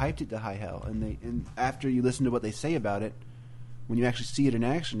problem is they hyped it to high hell, and after you listen to what they say about it, when you actually see it in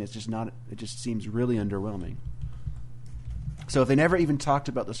action, it's just not. It just seems really underwhelming. So if they never even talked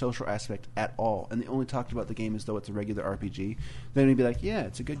about the social aspect at all, and they only talked about the game as though it's a regular RPG, then it'd be like, yeah,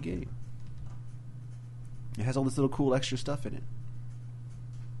 it's a good game. It has all this little cool extra stuff in it.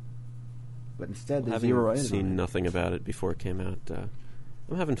 But instead, they zero in on it. Having seen nothing about it before it came out,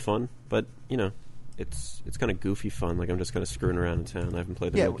 I'm having fun, but it's kind of goofy fun. Like I'm just kind of screwing around in town. I haven't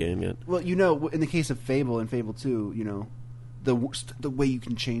played the new game yet. Well, in the case of Fable and Fable 2, the way you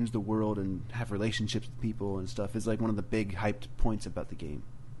can change the world and have relationships with people and stuff is like one of the big hyped points about the game.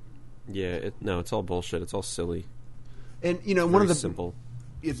 Yeah, it's all bullshit. It's all silly. And one of the simple.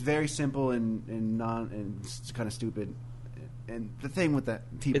 It's very simple and it's kind of stupid. And the thing with that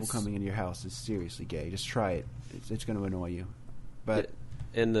people coming into your house is seriously gay. Just try it. It's going to annoy you. But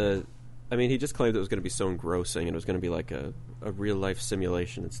he just claimed it was going to be so engrossing and it was going to be like a real life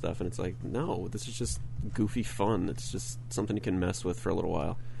simulation and stuff. And it's like, no, this is just goofy fun. It's just something you can mess with for a little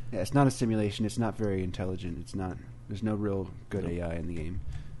while. Yeah, it's not a simulation. It's not very intelligent. It's not. There's no real good AI in the game.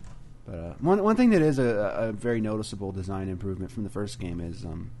 But one thing that is a very noticeable design improvement from the first game is,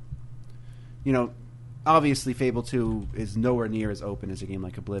 obviously Fable 2 is nowhere near as open as a game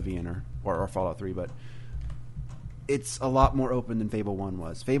like Oblivion or Fallout 3, but it's a lot more open than Fable 1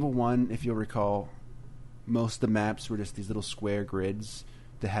 was. Fable 1, if you'll recall, most of the maps were just these little square grids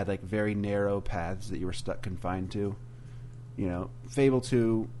that had like very narrow paths that you were confined to. Fable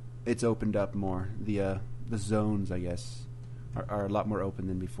 2, it's opened up more. The zones, I guess, are a lot more open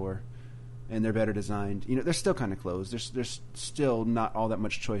than before. And they're better designed. They're still kind of closed. There's still not all that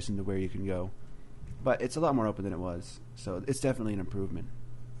much choice into where you can go. But it's a lot more open than it was. So it's definitely an improvement.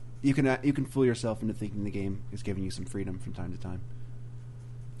 You can fool yourself into thinking the game is giving you some freedom from time to time.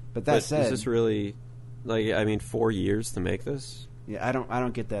 But that said, is this really 4 years to make this? Yeah, I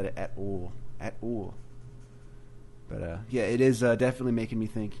don't get that at all. At all. But it is definitely making me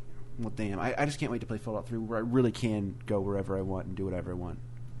think, well, damn, I just can't wait to play Fallout 3 where I really can go wherever I want and do whatever I want.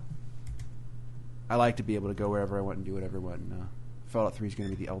 I like to be able to go wherever I want and do whatever I want. And Fallout 3 is going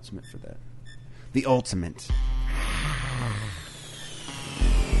to be the ultimate for that. The ultimate.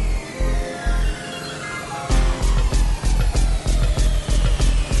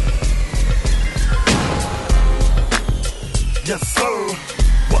 Yes, sir.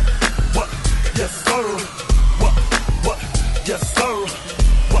 What? Yes, sir. What? Yes, sir.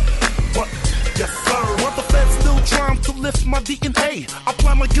 What? Yes, sir. While the feds still trying to lift my DNA, I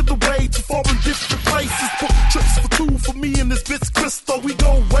plan to get away to foreign different places. Book trips for two for me and this bitch Crystal. We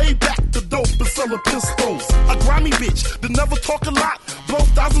go way back to dope and selling pistols. A grimy bitch that never talk a lot. Blow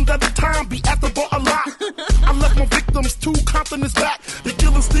thousands at a time, be at the bar a lot. I left my victims 2 continents back. The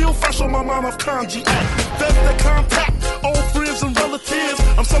killing still fresh on my mind of Kanji Act. Feds that contact old friends and relatives.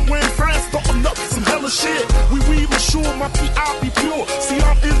 I'm somewhere in France starting up some hella shit. We assure my P.I. be pure. See,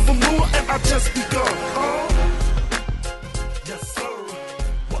 I'm in velour and I just begun. Yes, sir.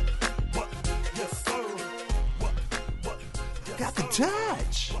 What? Yes, sir. What? Got the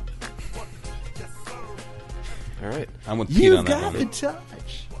touch. All right. I'm with Pete You on that got one. the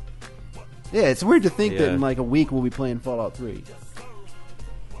touch. Yeah, it's weird to think that in like a week we'll be playing Fallout 3.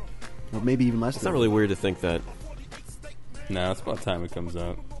 Or maybe even less It's than not really weird to think that. No, it's about time it comes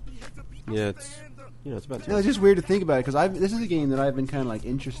out. Yeah, it's about time. No, it's just weird to think about it because this is a game that I've been kind of like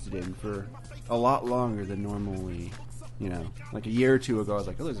interested in for a lot longer than normally. Like a year or two ago, I was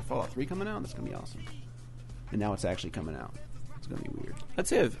like, "Oh, there's a Fallout 3 coming out. That's gonna be awesome." And now it's actually coming out. It's gonna be weird. I'd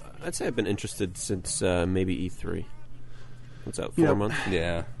say I've been interested since maybe E3. What's that? 4 months?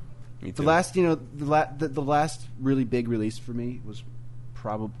 Yeah. Me too. The last, the last really big release for me was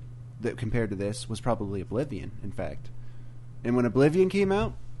probably that compared to this was probably Oblivion. In fact, and when Oblivion came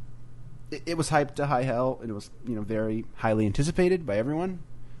out, it was hyped to high hell, and it was very highly anticipated by everyone.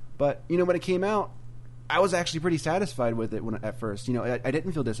 But when it came out, I was actually pretty satisfied with it at first. I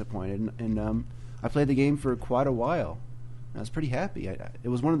didn't feel disappointed, and I played the game for quite a while. I was pretty happy. It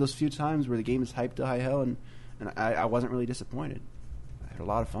was one of those few times where the game is hyped to high hell, and I wasn't really disappointed. I had a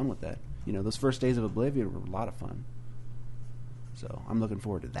lot of fun with that. Those first days of Oblivion were a lot of fun. So I'm looking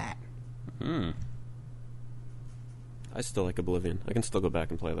forward to that. I still like Oblivion. I can still go back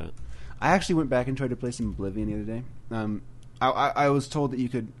and play that. I actually went back and tried to play some Oblivion the other day. I was told that you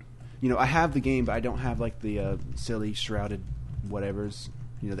could, I have the game, but I don't have like the silly shrouded whatevers,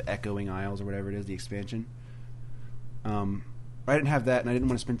 the Echoing Isles or whatever it is, the expansion. I didn't have that, and I didn't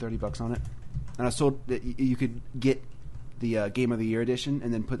want to spend $30 on it. And I was told that you could get the Game of the Year edition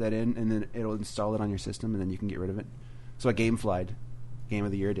and then put that in, and then it'll install it on your system, and then you can get rid of it. So I gameflied Game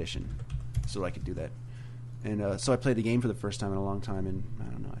of the Year edition, so I could do that. And so I played the game for the first time in a long time, and I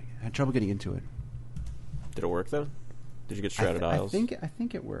don't know, I had trouble getting into it. Did it work though? Did you get Shrouded Isles? I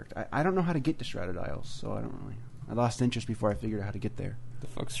think it worked. I don't know how to get to Shrouded Isles, so I don't really. I lost interest before I figured out how to get there. The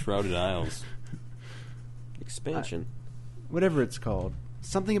fuck's Shrouded Isles? Expansion. Whatever it's called,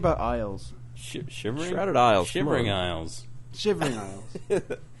 something about Isles. Shivering? Shrouded Isles. Shivering Isles. Shivering Isles.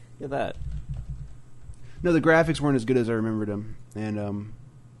 Yeah, that. No, the graphics weren't as good as I remembered them, and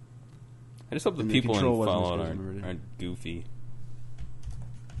I just hope the And the people in control wasn't Fallout as good as I remembered it. aren't goofy.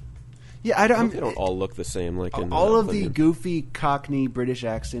 yeah, I hope they don't all look the same. Like in all of the Oblivion. goofy Cockney British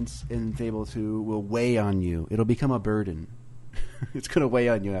accents in Fable 2 will weigh on you. It'll become a burden. It's going to weigh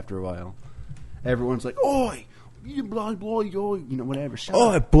on you after a while. Everyone's like, "Oi, you blah blah, oi," you know, whatever. Shut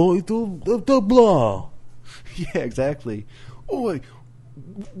up. boy, the blah. Yeah, exactly. "Oi,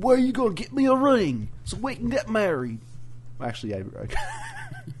 where you going to get me a ring so we can get married?" Actually, I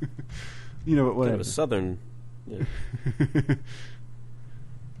you know, Kind whatever. of a southern. Yeah.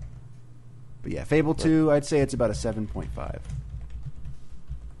 But yeah, Fable 2, I'd say it's about a 7.5.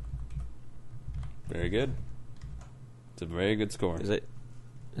 Very good. It's a very good score.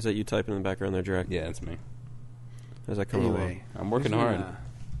 Is that you typing in the background there, Jack? Yeah, it's me. How's that coming along? Anyway, I'm working here's hard. one,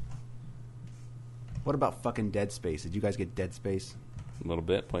 what about fucking Dead Space? Did you guys get Dead Space? A little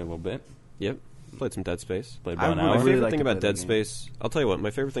bit, play a little bit. Yep. Played some Dead Space. Played I about an really My hour. like favorite to thing play about that Dead game. Space, I'll tell you what,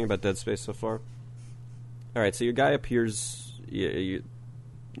 my favorite thing about Dead Space so far. All right, so your guy appears, you,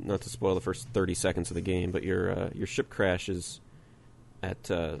 not to spoil the first 30 seconds of the game, but your ship crashes at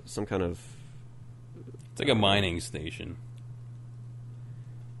some kind of... It's like a mining station.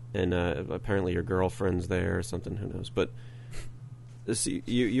 And apparently your girlfriend's there or something, who knows. But this,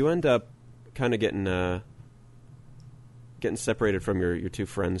 you end up kind of getting separated from your two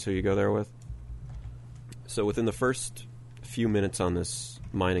friends who you go there with. So within the first few minutes on this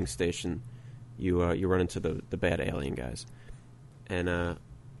mining station, you run into the bad alien guys. And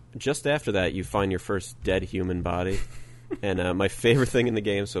just after that, you find your first dead human body. And my favorite thing in the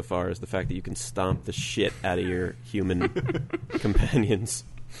game so far is the fact that you can stomp the shit out of your human companions.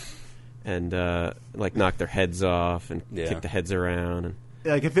 And like knock their heads off and Yeah. kick the heads around. And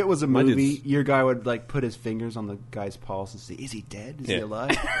Like, if it was a My movie, dude's- your guy would, like, put his fingers on the guy's pulse and see, is he dead? Is he Yeah.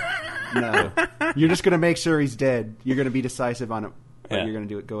 alive? No. You're just going to make sure he's dead. You're going to be decisive on it, but Yeah. you're going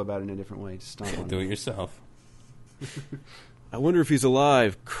to go about it in a different way. Just stomp on Do him. it yourself. I wonder if he's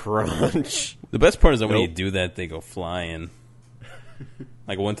alive. Crunch. The best part is that when you Nope. do that, they go flying.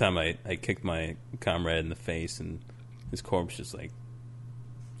 Like one time I kicked my comrade in the face and his corpse just like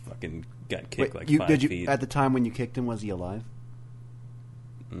fucking got kicked Wait, like 5 did you, feet. at the time when you kicked him, was he alive?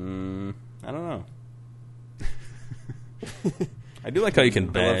 I don't know. I do like how you can I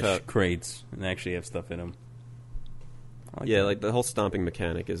love bash how- crates and actually have stuff in them. Yeah, like the whole stomping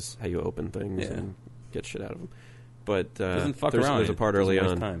mechanic is how you open things Yeah. and get shit out of them. But Doesn't fuck there's, around. there's a part Doesn't early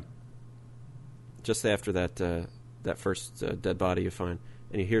waste on, time. just after that first dead body you find,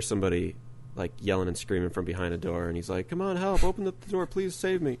 and you hear somebody like yelling and screaming from behind a door, and he's like, "Come on, help! Open the door, please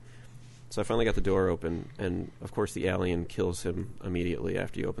save me!" So I finally got the door open, and of course the alien kills him immediately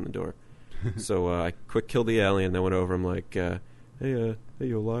after you open the door. So I quick killed the alien, and then went over him like, "Hey,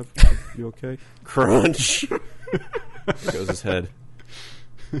 you alive? You okay?" Crunch. Goes his head.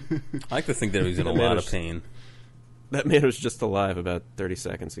 I like to think that he was in a That man lot of is- pain. That man was just alive about 30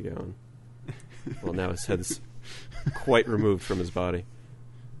 seconds ago. And, well, now his head's quite removed from his body.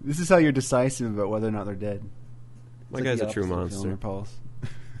 This is how you're decisive about whether or not they're dead. My It's like guy's the a true opposite of monster. feeling your pulse.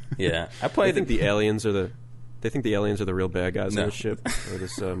 Yeah, I They played. think the aliens are the. They think the aliens are the real bad guys No. on this ship or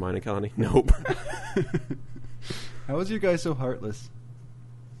this mining colony. Nope. How is your guy so heartless?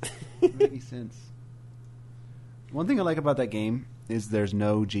 Doesn't make any sense. One thing I like about that game is there's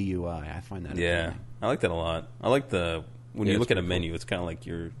no GUI. I find that Yeah, appealing. I like that a lot. I like the when Yeah, you it's look at a pretty menu, it's kind of like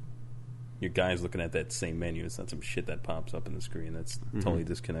your guy's looking at that same menu. It's not some shit that pops up in the screen. That's totally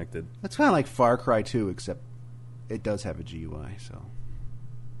disconnected. That's kind of like Far Cry 2, except it does have a GUI. So,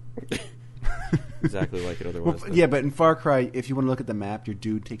 Exactly like it well, otherwise. does. yeah, but in Far Cry, if you want to look at the map, your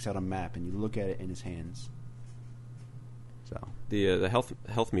dude takes out a map and you look at it in his hands. So, The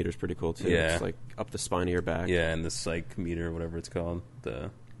health meter's pretty cool too. Yeah. It's like up the spine of your back. Yeah, and the psych meter, whatever it's called, the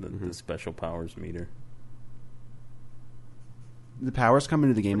special powers meter. the powers come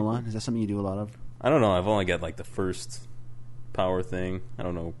into the game a lot. Is that something you do a lot of? I don't know. I've only got like the first power thing. I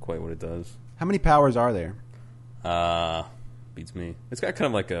don't know quite what it does. How many powers are there? Beats me. It's got kind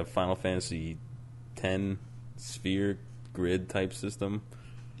of like a Final Fantasy X sphere grid type system.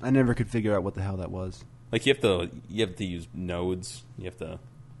 I never could figure out what the hell that was. Like you have to use nodes.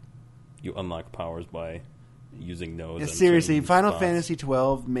 You unlock powers by using nodes. Yeah, on seriously, certain Final spots. Fantasy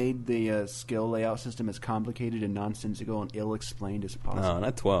XII made the skill layout system as complicated and nonsensical and ill-explained as possible. No,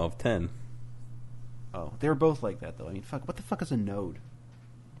 not 12, 10. Oh, they were both like that, though. I mean, fuck, what the fuck is a node?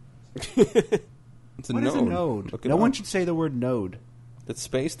 It's a What node. is a node? Look it No one up. should say the word node. That's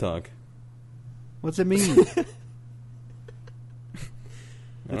space talk. What's it mean? I don't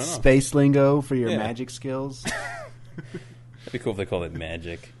It's know. space lingo for your Yeah. magic skills. It'd be cool if they called it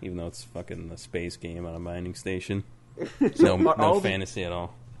magic, even though it's fucking a space game on a mining station. No, are all no the- fantasy at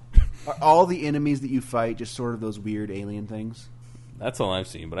all. Are all the enemies that you fight just sort of those weird alien things? That's all I've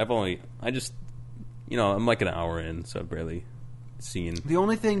seen, but I'm like an hour in, so I've barely seen. The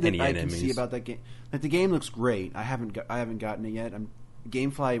only thing that Any I can enemies? see about that game, like the game looks great. I haven't gotten it yet.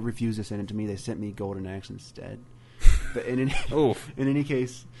 GameFly refused to send it to me. They sent me Golden Axe instead. But Oof. in any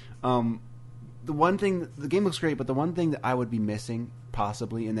case, the game looks great. But the one thing that I would be missing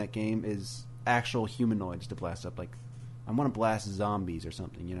possibly in that game is actual humanoids to blast up. Like I want to blast zombies or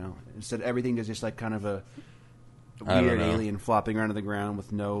something. Instead everything is just like kind of a I don't weird know. alien flopping around on the ground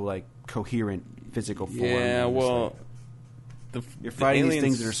with no like coherent physical form. Yeah, It's well, like- the, you're fighting the these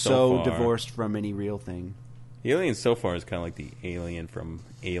aliens things that are so far- divorced from any real thing. The alien so far is kind of like the alien from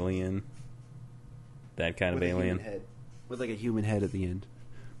Alien. That kind of alien. With like a human head at the end.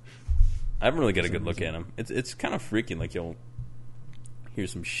 I haven't really got a good look at him. It's kind of freaky. Like you'll hear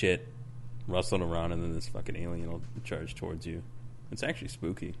some shit rustling around, and then this fucking alien will charge towards you. It's actually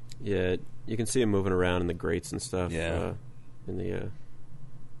spooky. Yeah, you can see him moving around in the grates and stuff. Yeah.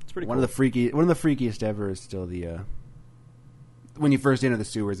 It's pretty One cool. of the freakiest ever is still the when you first enter the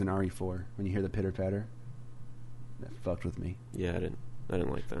sewers in RE4, when you hear the pitter patter. That fucked with me. Yeah, I didn't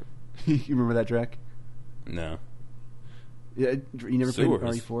like that. You remember that, Drek? No, Yeah, you never Sewers.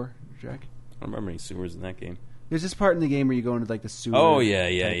 played RE4, Drek? I don't remember any sewers in that game. There's this part in the game where you go into like the sewer. Oh, yeah.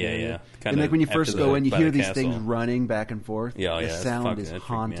 type area. Kinda And like when you after first go in, you by hear the these castle. things running back and forth. Yeah, the that's sound fucking- is that freaked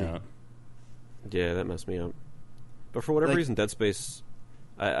me haunting. out. Yeah, that messed me up. But for whatever Like- reason, Dead Space.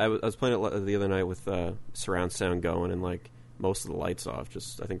 I was playing it the other night with surround sound going and like most of the lights off.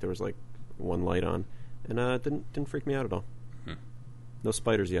 Just I think there was like one light on, and it didn't freak me out at all. No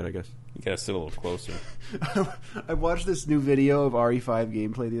spiders yet, I guess. You gotta sit a little closer. I watched this new video of RE5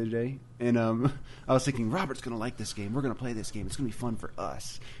 gameplay the other day, and I was thinking, Robert's going to like this game. We're going to play this game. It's going to be fun for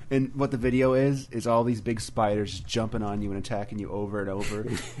us. And what the video is all these big spiders just jumping on you and attacking you over and over.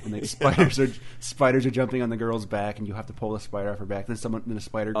 And like spiders are jumping on the girl's back, and you have to pull the spider off her back. Then a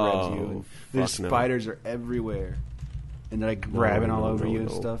spider grabs Oh, you. And there's fuck no. spiders are everywhere, and they're like grabbing all over no, you and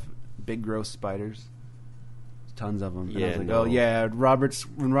no. stuff. Big gross spiders. Tons of them. And I Yeah, was like, no. oh yeah,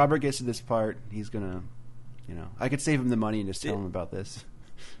 when Robert gets to this part, he's gonna, I could save him the money and just tell him about this.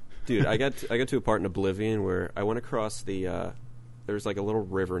 Dude, I got to a part in Oblivion where I went across the there's like a little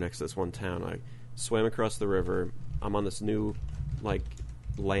river next to this one town. I swam across the river. I'm on this new like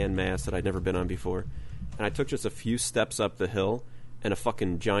land mass that I'd never been on before, and I took just a few steps up the hill, and a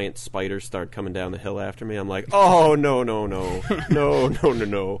fucking giant spider started coming down the hill after me. I'm like, oh no no.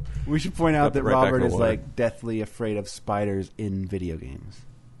 We should point out that Right back in Robert the is water. like deathly afraid of spiders in video games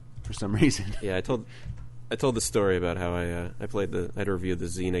for some reason. Yeah, I told the story about how I had to review the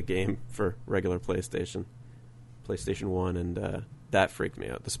Xena game for regular PlayStation 1, and that freaked me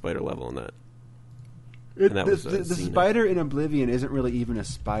out. The spider level in that. And that was, the Xena. spider in Oblivion isn't really even a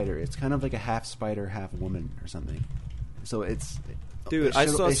spider. It's kind of like a half spider, half woman or something. So it's Dude, I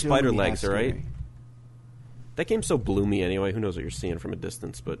saw it should spider only be legs, half all right? scary. That game's so bloomy anyway. Who knows what you're seeing from a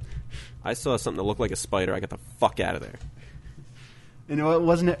distance? But I saw something that looked like a spider. I got the fuck out of there. And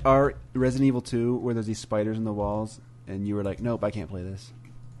wasn't it our Resident Evil 2 where there's these spiders in the walls, and you were like, "Nope, I can't play this.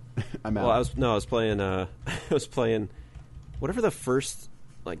 I'm out." Well, I was playing. I was playing whatever the first.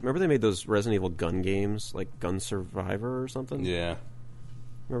 Like, remember they made those Resident Evil gun games, like Gun Survivor or something? Yeah.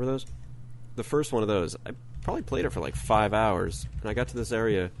 Remember those? The first one of those, I probably played it for like 5 hours, and I got to this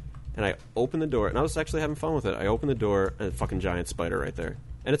area, and I opened the door, and I was actually having fun with it. I opened the door, and a fucking giant spider right there.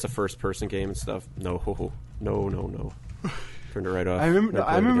 And it's a first-person game and stuff. No. Turned it right off. I Never remember. played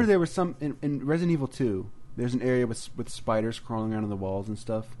I it remember again. there was some in Resident Evil 2. There's an area with spiders crawling around on the walls and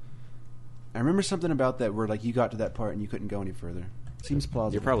stuff. I remember something about that where like you got to that part and you couldn't go any further. Seems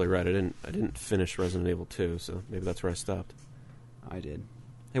plausible. You're probably right. I didn't finish Resident Evil 2, so maybe that's where I stopped. I did.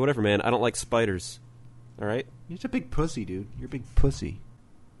 Hey, whatever, man. I don't like spiders. All right? You're just a big pussy, dude. You're a big pussy.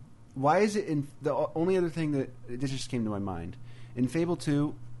 Why is it in the only other thing that this just came to my mind in Fable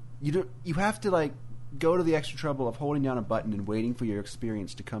 2, you have to like go to the extra trouble of holding down a button and waiting for your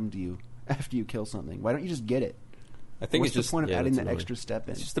experience to come to you after you kill something. Why don't you just get it? I think What's it's just the point of yeah, adding that's that annoying. extra step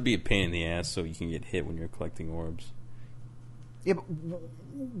in? It's just to be a pain in the ass so you can get hit when you're collecting orbs. Yeah, but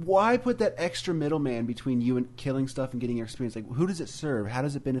why put that extra middleman between you and killing stuff and getting your experience? Like, who does it serve? How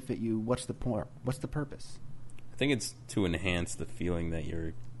does it benefit you? What's the point? What's the purpose? I think it's to enhance the feeling that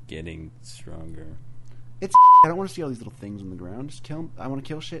you're getting stronger. It's I don't want to see all these little things on the ground. Just kill 'em. I want to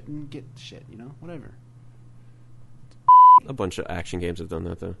kill shit and get shit. You know, whatever. A bunch of action games have done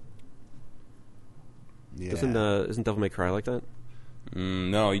that though. Yeah. Isn't Devil May Cry like that?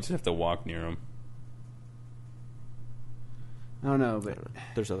 No, you just have to walk near them. I don't know, but I don't know.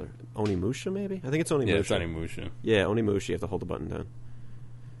 There's other Onimusha maybe. I think it's Onimusha. Yeah, it's Onimusha. Yeah, Onimusha. You have to hold the button down.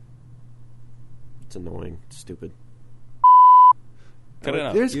 It's annoying. It's stupid. Cut it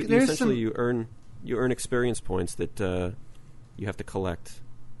out. There's Essentially, some. you earn experience points that you have to collect.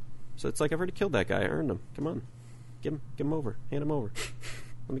 So it's like I've already killed that guy. I earned them. Come on, give him over. Hand him over.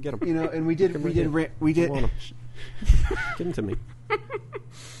 Let me get him. You know, and we did. Give We 'em right did. We did. I want 'em. Give them to me.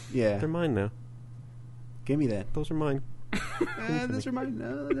 Yeah. They're mine now. Give me that. Those are mine. Those are mine.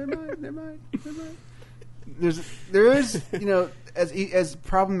 No, they're mine. They're mine. They're mine. There is, you know, as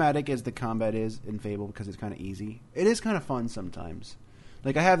problematic as the combat is in Fable because it's kind of easy. It is kind of fun sometimes.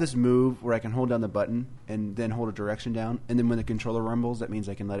 Like I have this move where I can hold down the button and then hold a direction down, and then when the controller rumbles, that means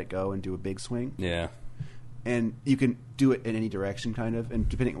I can let it go and do a big swing. Yeah. And you can do it in any direction, kind of, and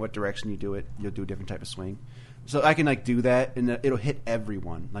depending on what direction you do it, you'll do a different type of swing. So I can like do that, and it'll hit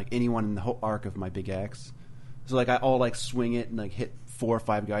everyone, like anyone in the whole arc of my big axe. So like I'll like swing it and like hit 4 or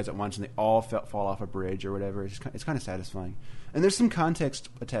 5 guys at once, and they all fall off a bridge or whatever. It's kind of satisfying. And there's some context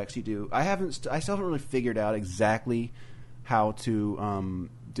attacks you do. I still haven't really figured out exactly how to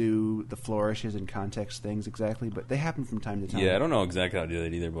do the flourishes and context things exactly, but they happen from time to time. Yeah, I don't know exactly how to do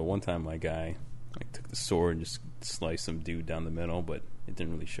that either, but one time my guy took the sword and just sliced some dude down the middle, but it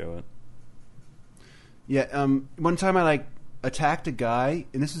didn't really show it. Yeah, one time I attacked a guy,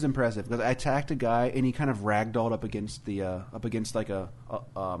 and this is impressive because I attacked a guy and he kind of ragdolled up against like a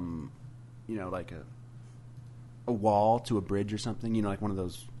wall to a bridge or something, you know, like one of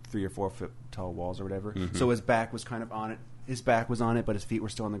those 3 or 4 foot tall walls or whatever. Mm-hmm. So his back was kind of on it. His back was on it, but his feet were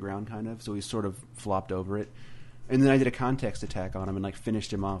still on the ground, kind of. So he sort of flopped over it, and then I did a context attack on him and like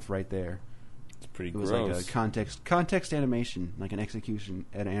finished him off right there. It's pretty It was gross. like a context animation, like an execution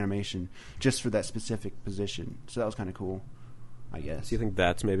an animation, just for that specific position. So that was kind of cool, I guess. So you think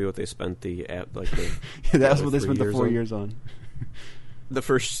that's maybe what they spent the Yeah, that was what they spent the 4 years on. The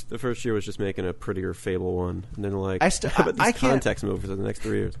first year was just making a prettier Fable one, and then like, I how about I this can't- context move for the next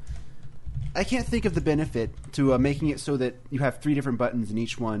 3 years? I can't think of the benefit to making it so that you have 3 different buttons and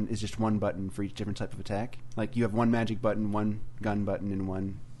each one is just one button for each different type of attack. Like you have one magic button, one gun button, and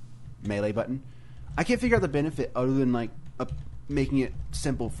one melee button. I can't figure out the benefit other than like making it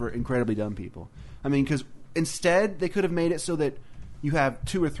simple for incredibly dumb people. I mean, because instead they could have made it so that you have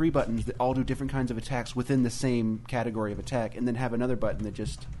 2 or 3 buttons that all do different kinds of attacks within the same category of attack, and then have another button that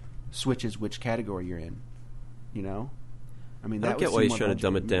just switches which category you're in. You know, I mean, I that don't get would why seem he's more trying to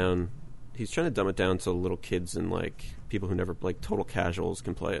dumb it logical to me. down. He's trying to dumb it down so little kids and like people who never like total casuals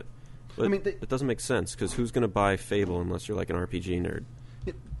can play it. But I mean, it doesn't make sense because who's going to buy Fable unless you're like an RPG nerd?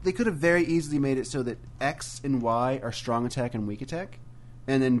 They could have very easily made it so that X and Y are strong attack and weak attack,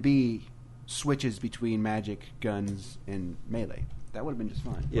 and then B switches between magic, guns, and melee. That would have been just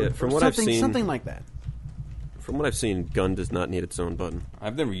fine. Yeah, Or from what I've something- seen- something like that. From what I've seen, gun does not need its own button.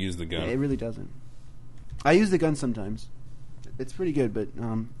 I've never used the gun. It really doesn't. I use the gun sometimes. It's pretty good, but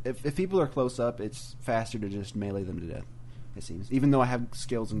if people are close up, it's faster to just melee them to death. It seems, even though I have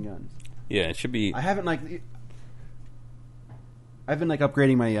skills and guns. Yeah, it should be. I've been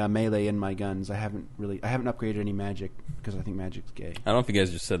upgrading my melee and my guns. I haven't upgraded any magic because I think magic's gay. I don't know if you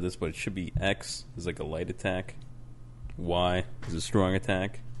guys just said this, but it should be X is like a light attack, Y is a strong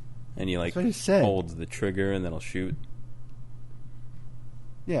attack, and you like That's what he said. hold the trigger and then it'll shoot.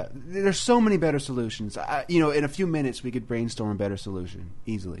 Yeah, there's so many better solutions. In a few minutes we could brainstorm a better solution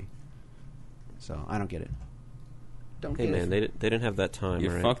easily. So I don't get it. Don't Hey get man, it. they didn't have that time. You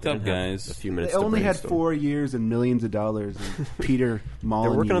all right? fucked They up, didn't have guys. A few They minutes. to only had brainstorm. 4 years and millions of dollars and Peter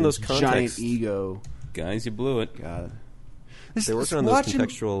Molyneux's working on those giant context- ego. Guys, you blew it. God. They're working on those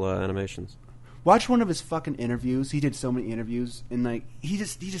contextual animations. Watch one of his fucking interviews. He did so many interviews, and like he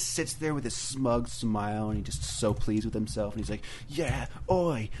just sits there with his smug smile, and he's just so pleased with himself. And he's like, "Yeah,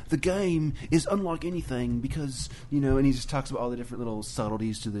 the game is unlike anything because And he just talks about all the different little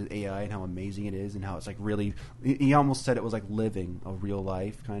subtleties to the AI and how amazing it is, and how it's like really. He almost said it was like living a real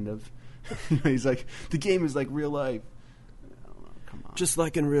life, kind of. He's like, the game is like real life. I don't know, come on. Just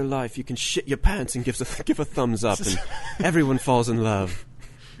like in real life, you can shit your pants and give a thumbs up, and everyone falls in love.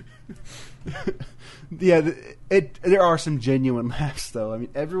 Yeah, there are some genuine laughs, though. I mean,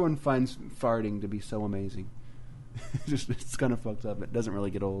 everyone finds farting to be so amazing. It's kind of fucked up. It doesn't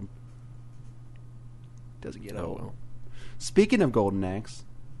really get old. Doesn't get old. Well. Speaking of Golden Axe,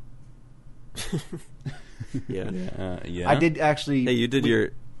 Yeah. Yeah. I did actually. Hey, you did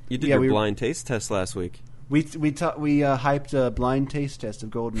your yeah, we were- blind taste test last week. We hyped a blind taste test of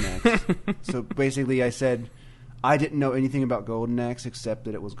Golden Axe. So basically, I said I didn't know anything about Golden Axe except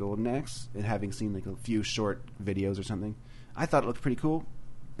that it was Golden Axe, and having seen like a few short videos or something, I thought it looked pretty cool,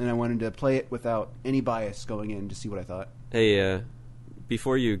 and I wanted to play it without any bias going in to see what I thought. Hey,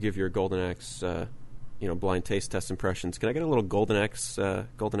 before you give your Golden Axe, blind taste test impressions, can I get a little Golden Axe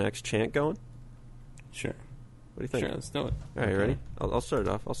chant going? Sure. What do you think? Sure, let's do it. All right, you ready? I'll start it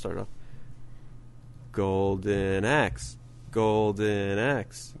off. Golden Axe. Golden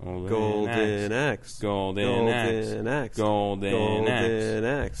Axe. Golden Axe. Golden Axe. Golden Axe. Golden Golden Axe.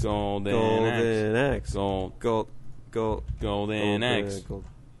 Axe. Golden Axe. Golden Axe. Gold.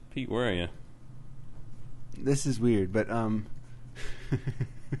 Pete, where are you? This is weird, but Not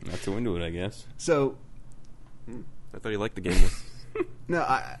too into it, I guess. so I thought you liked the game. no,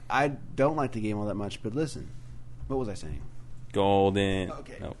 I don't like the game all that much. But listen, what was I saying? Golden.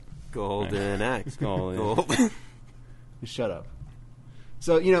 Okay. No. Golden Axe. Golden. Shut up.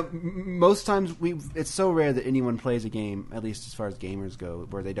 So most times it's so rare that anyone plays a game, at least as far as gamers go,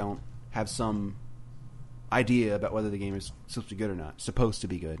 where they don't have some idea about whether the game is supposed to be good or not. Supposed to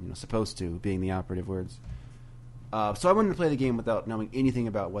be good, supposed to being the operative words. So I wanted to play the game without knowing anything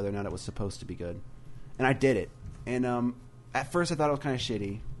about whether or not it was supposed to be good, and I did it. And at first I thought it was kind of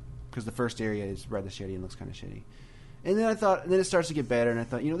shitty because the first area is rather shitty and looks kind of shitty. And then then it starts to get better, and I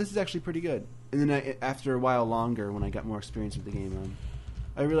thought, this is actually pretty good. And then after a while longer, when I got more experience with the game,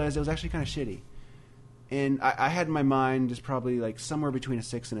 I realized it was actually kind of shitty. And I had in my mind just probably like somewhere between a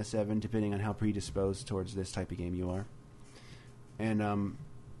 6 and a 7, depending on how predisposed towards this type of game you are. And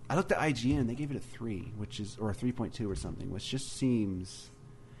I looked at IGN, and they gave it a 3, or a 3.2 or something, which just seems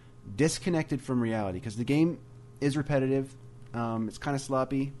disconnected from reality, because the game is repetitive. It's kind of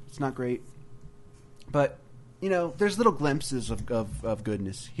sloppy. It's not great. But there's little glimpses of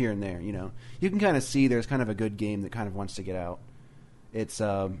goodness here and there. You can kind of see there's kind of a good game that kind of wants to get out. It's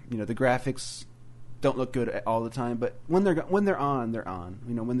the graphics don't look good all the time, but when they're on, they're on.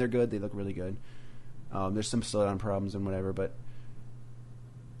 When they're good, they look really good. There's some slowdown problems and whatever, but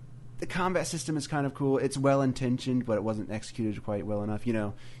the combat system is kind of cool. It's well intentioned, but it wasn't executed quite well enough.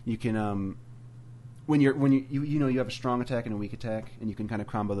 You can when you have a strong attack and a weak attack, and you can kind of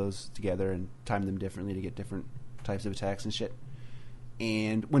combo those together and time them differently to get different types of attacks and shit.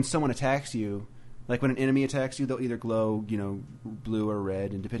 And when someone attacks you, like when an enemy attacks you, they'll either glow, blue or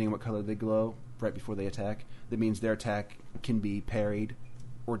red, and depending on what color they glow right before they attack, that means their attack can be parried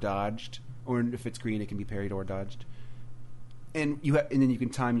or dodged, or if it's green, it can be parried or dodged. And then you can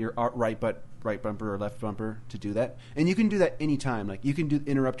time your right bumper or left bumper to do that, and you can do that anytime. Like you can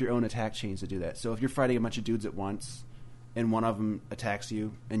interrupt your own attack chains to do that. So if you're fighting a bunch of dudes at once, and one of them attacks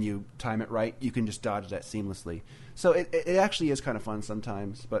you, and you time it right, you can just dodge that seamlessly. So it actually is kind of fun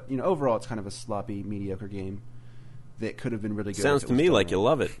sometimes, but overall it's kind of a sloppy, mediocre game that could have been really good. Sounds to me like you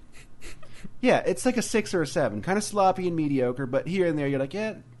love it. Yeah, it's like a 6 or a 7, kind of sloppy and mediocre, but here and there you're like,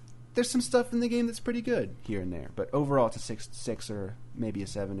 yeah, there's some stuff in the game that's pretty good here and there. But overall it's a 6 or maybe a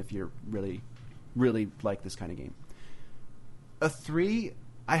 7 if you're really, really like this kind of game. A 3,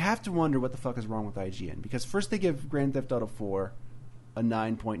 I have to wonder what the fuck is wrong with IGN, because first they give Grand Theft Auto 4 a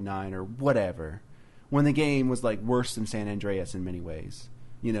 9.9 or whatever, when the game was like worse than San Andreas in many ways.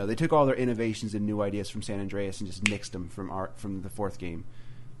 They took all their innovations and new ideas from San Andreas and just nixed them from the fourth game.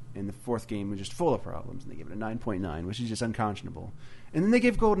 And the fourth game was just full of problems, and they gave it a 9.9, which is just unconscionable. And then they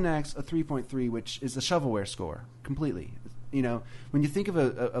gave Golden Axe a 3.3, which is a shovelware score completely. When you think of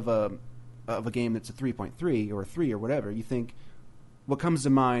a game that's a 3.3 or a 3 or whatever, you think what comes to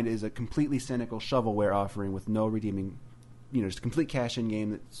mind is a completely cynical shovelware offering with no redeeming, just a complete cash-in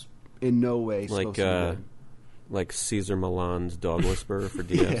game that's in no way supposed to be good. Like Caesar Milan's Dog Whisperer for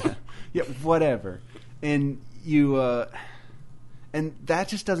DS. Yeah, whatever. And and that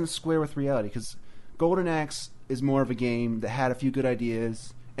just doesn't square with reality, because Golden Axe is more of a game that had a few good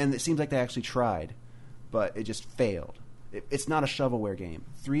ideas, and it seems like they actually tried, but it just failed. It's not a shovelware game.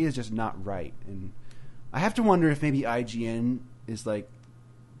 3 is just not right. And I have to wonder if maybe IGN is like,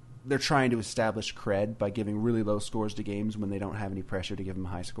 they're trying to establish cred by giving really low scores to games when they don't have any pressure to give them a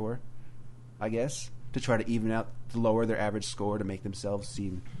high score, I guess, to try to even out, to lower their average score to make themselves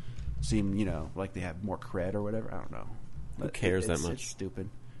seem like they have more cred or whatever. I don't know. Who cares that much? It's stupid.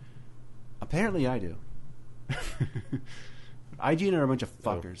 Apparently I do. IGN are a bunch of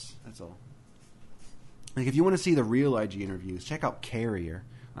fuckers. That's all. Like, if you want to see the real IGN reviews, check out Carrier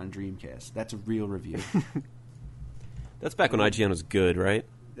on Dreamcast. That's a real review. That's back when IGN was good, right?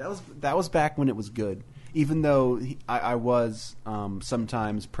 That was back when it was good. Even though I was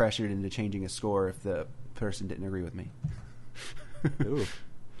sometimes pressured into changing a score if the person didn't agree with me. Ooh.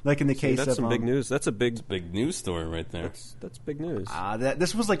 Like in the case that's of some big news. That's a big Big news story right there. That's big news.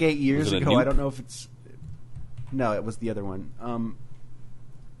 this was like 8 years Was it a ago. I nuke? don't know if it's. No, it was the other one.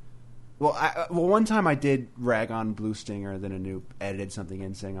 Well, one time I did rag on Blue Stinger, then a noob edited something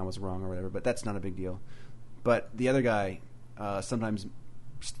in saying I was wrong or whatever, but that's not a big deal. But the other guy sometimes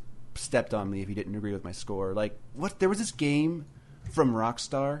stepped on me if he didn't agree with my score. Like, what? There was this game from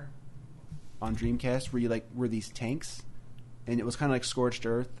Rockstar on Dreamcast where you were these tanks, and it was kind of like Scorched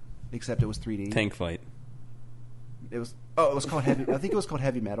Earth, except it was 3D. Tank fight. It was called Heavy. I think it was called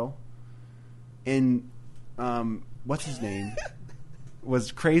Heavy Metal. And what's his name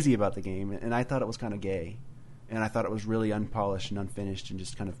was crazy about the game, and I thought it was kind of gay, and I thought it was really unpolished and unfinished and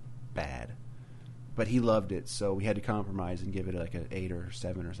just kind of bad. But he loved it, so we had to compromise and give it like an 8 or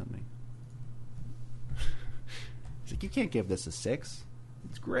 7 or something. He's like, you can't give this a 6.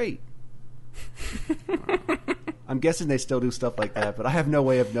 It's great. I'm guessing they still do stuff like that, but I have no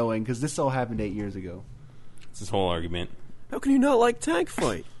way of knowing because this all happened 8 years ago. It's his whole argument. How can you not like Tank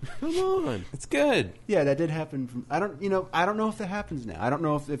Fight? Come on. It's good. Yeah, that did happen. I don't know if that happens now. I don't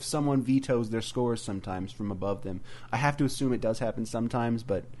know if someone vetoes their scores sometimes from above them. I have to assume it does happen sometimes,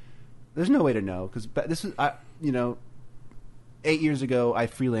 but there's no way to know because this is 8 years ago I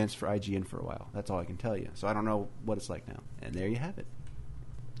freelanced for IGN for a while. That's all I can tell you. So I don't know what it's like now. And there you have it.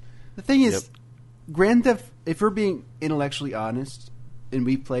 The thing is, Grand Theft. If we're being intellectually honest, and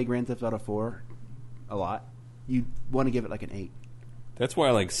we play Grand Theft Auto 4 a lot, you want to give it like an 8 That's why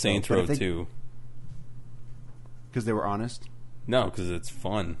I like Saints but Row if they- 2. because they were honest. No, because it's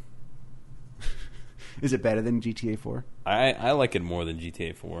fun. Is it better than GTA 4? I like it more than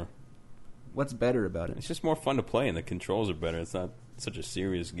GTA 4. What's better about it? It's just more fun to play, and the controls are better. It's not such a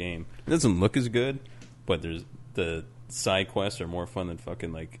serious game. It doesn't look as good, but there's the side quests are more fun than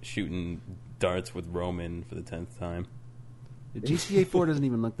fucking like shooting darts with Roman for the 10th time. GTA 4 doesn't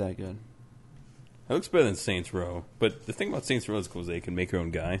even look that good. It looks better than Saints Row, but the thing about Saints Row is cool is that you can make your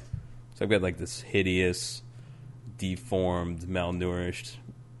own guy. So I've got like this hideous, deformed, malnourished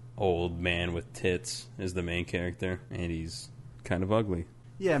old man with tits as the main character, and he's kind of ugly.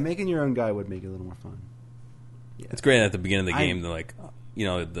 Yeah, making your own guy would make it a little more fun. Yeah. It's great at the beginning of the game. They're like, at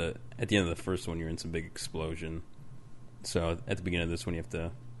the end of the first one, you're in some big explosion. So at the beginning of this one,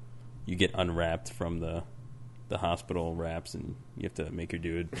 you get unwrapped from the hospital wraps, and you have to make your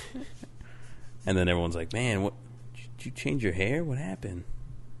dude. And then everyone's like, "Man, what? Did you change your hair? What happened?"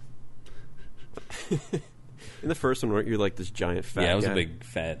 In the first one, weren't you like this giant fat I was guy? a big,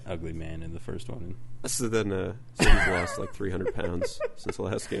 fat, ugly man in the first one. So then, so he's lost like 300 pounds since the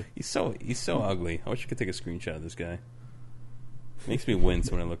last game. He's so ugly. I wish I could take a screenshot of this guy. Makes me wince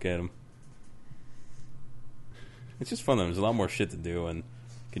when I look at him. It's just fun though. There's a lot more shit to do, and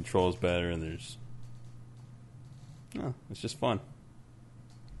controls better, and it's just fun.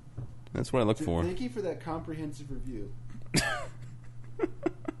 That's what I look for. Thank you for that comprehensive review.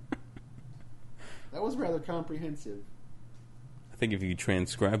 That was rather comprehensive. I think if you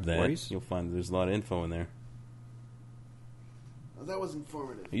transcribe that, Worries? you'll find there's a lot of info in there. Oh, that was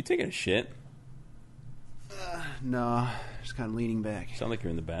informative. Are you taking a shit? No, just kind of leaning back. You sound like you're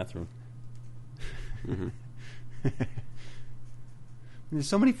in the bathroom. There's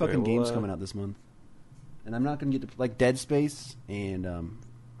so many fucking Alright, well, games coming out this month, and I'm not going to get to like Dead Space and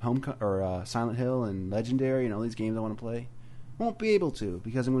Silent Hill and Legendary and all these games I want to play. Won't be able to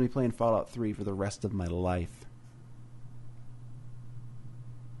because I'm going to be playing Fallout 3 for the rest of my life.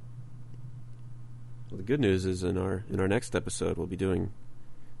 Well, the good news is in our next episode, we'll be doing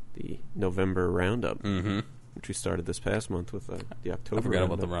the November roundup, which we started this past month with the October. I forgot roundup.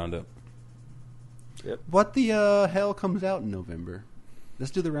 about the roundup. Yep. What the hell comes out in November?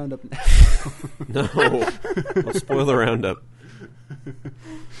 Let's do the roundup now. No, I'll spoil the roundup.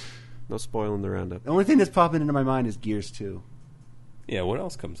 No spoiling the roundup. The only thing that's popping into my mind is Gears 2. Yeah, what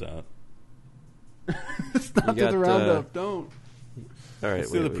else comes out? Stop You to the got, roundup. Don't. All right,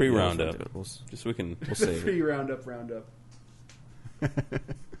 Let's do the pre-roundup. We'll Just so we can. save it. Pre-roundup. All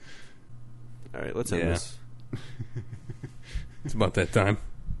right, let's end Yeah. this. It's about that time.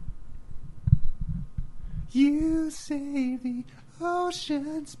 You save the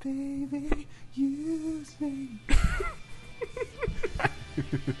oceans, baby. You save.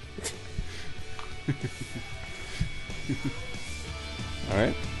 All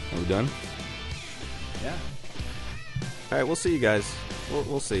right, are we done? Yeah. All right, we'll see you guys.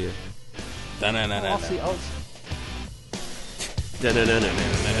 We'll see you. I'll see.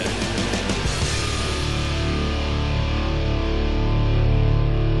 Da-na-na-na-na.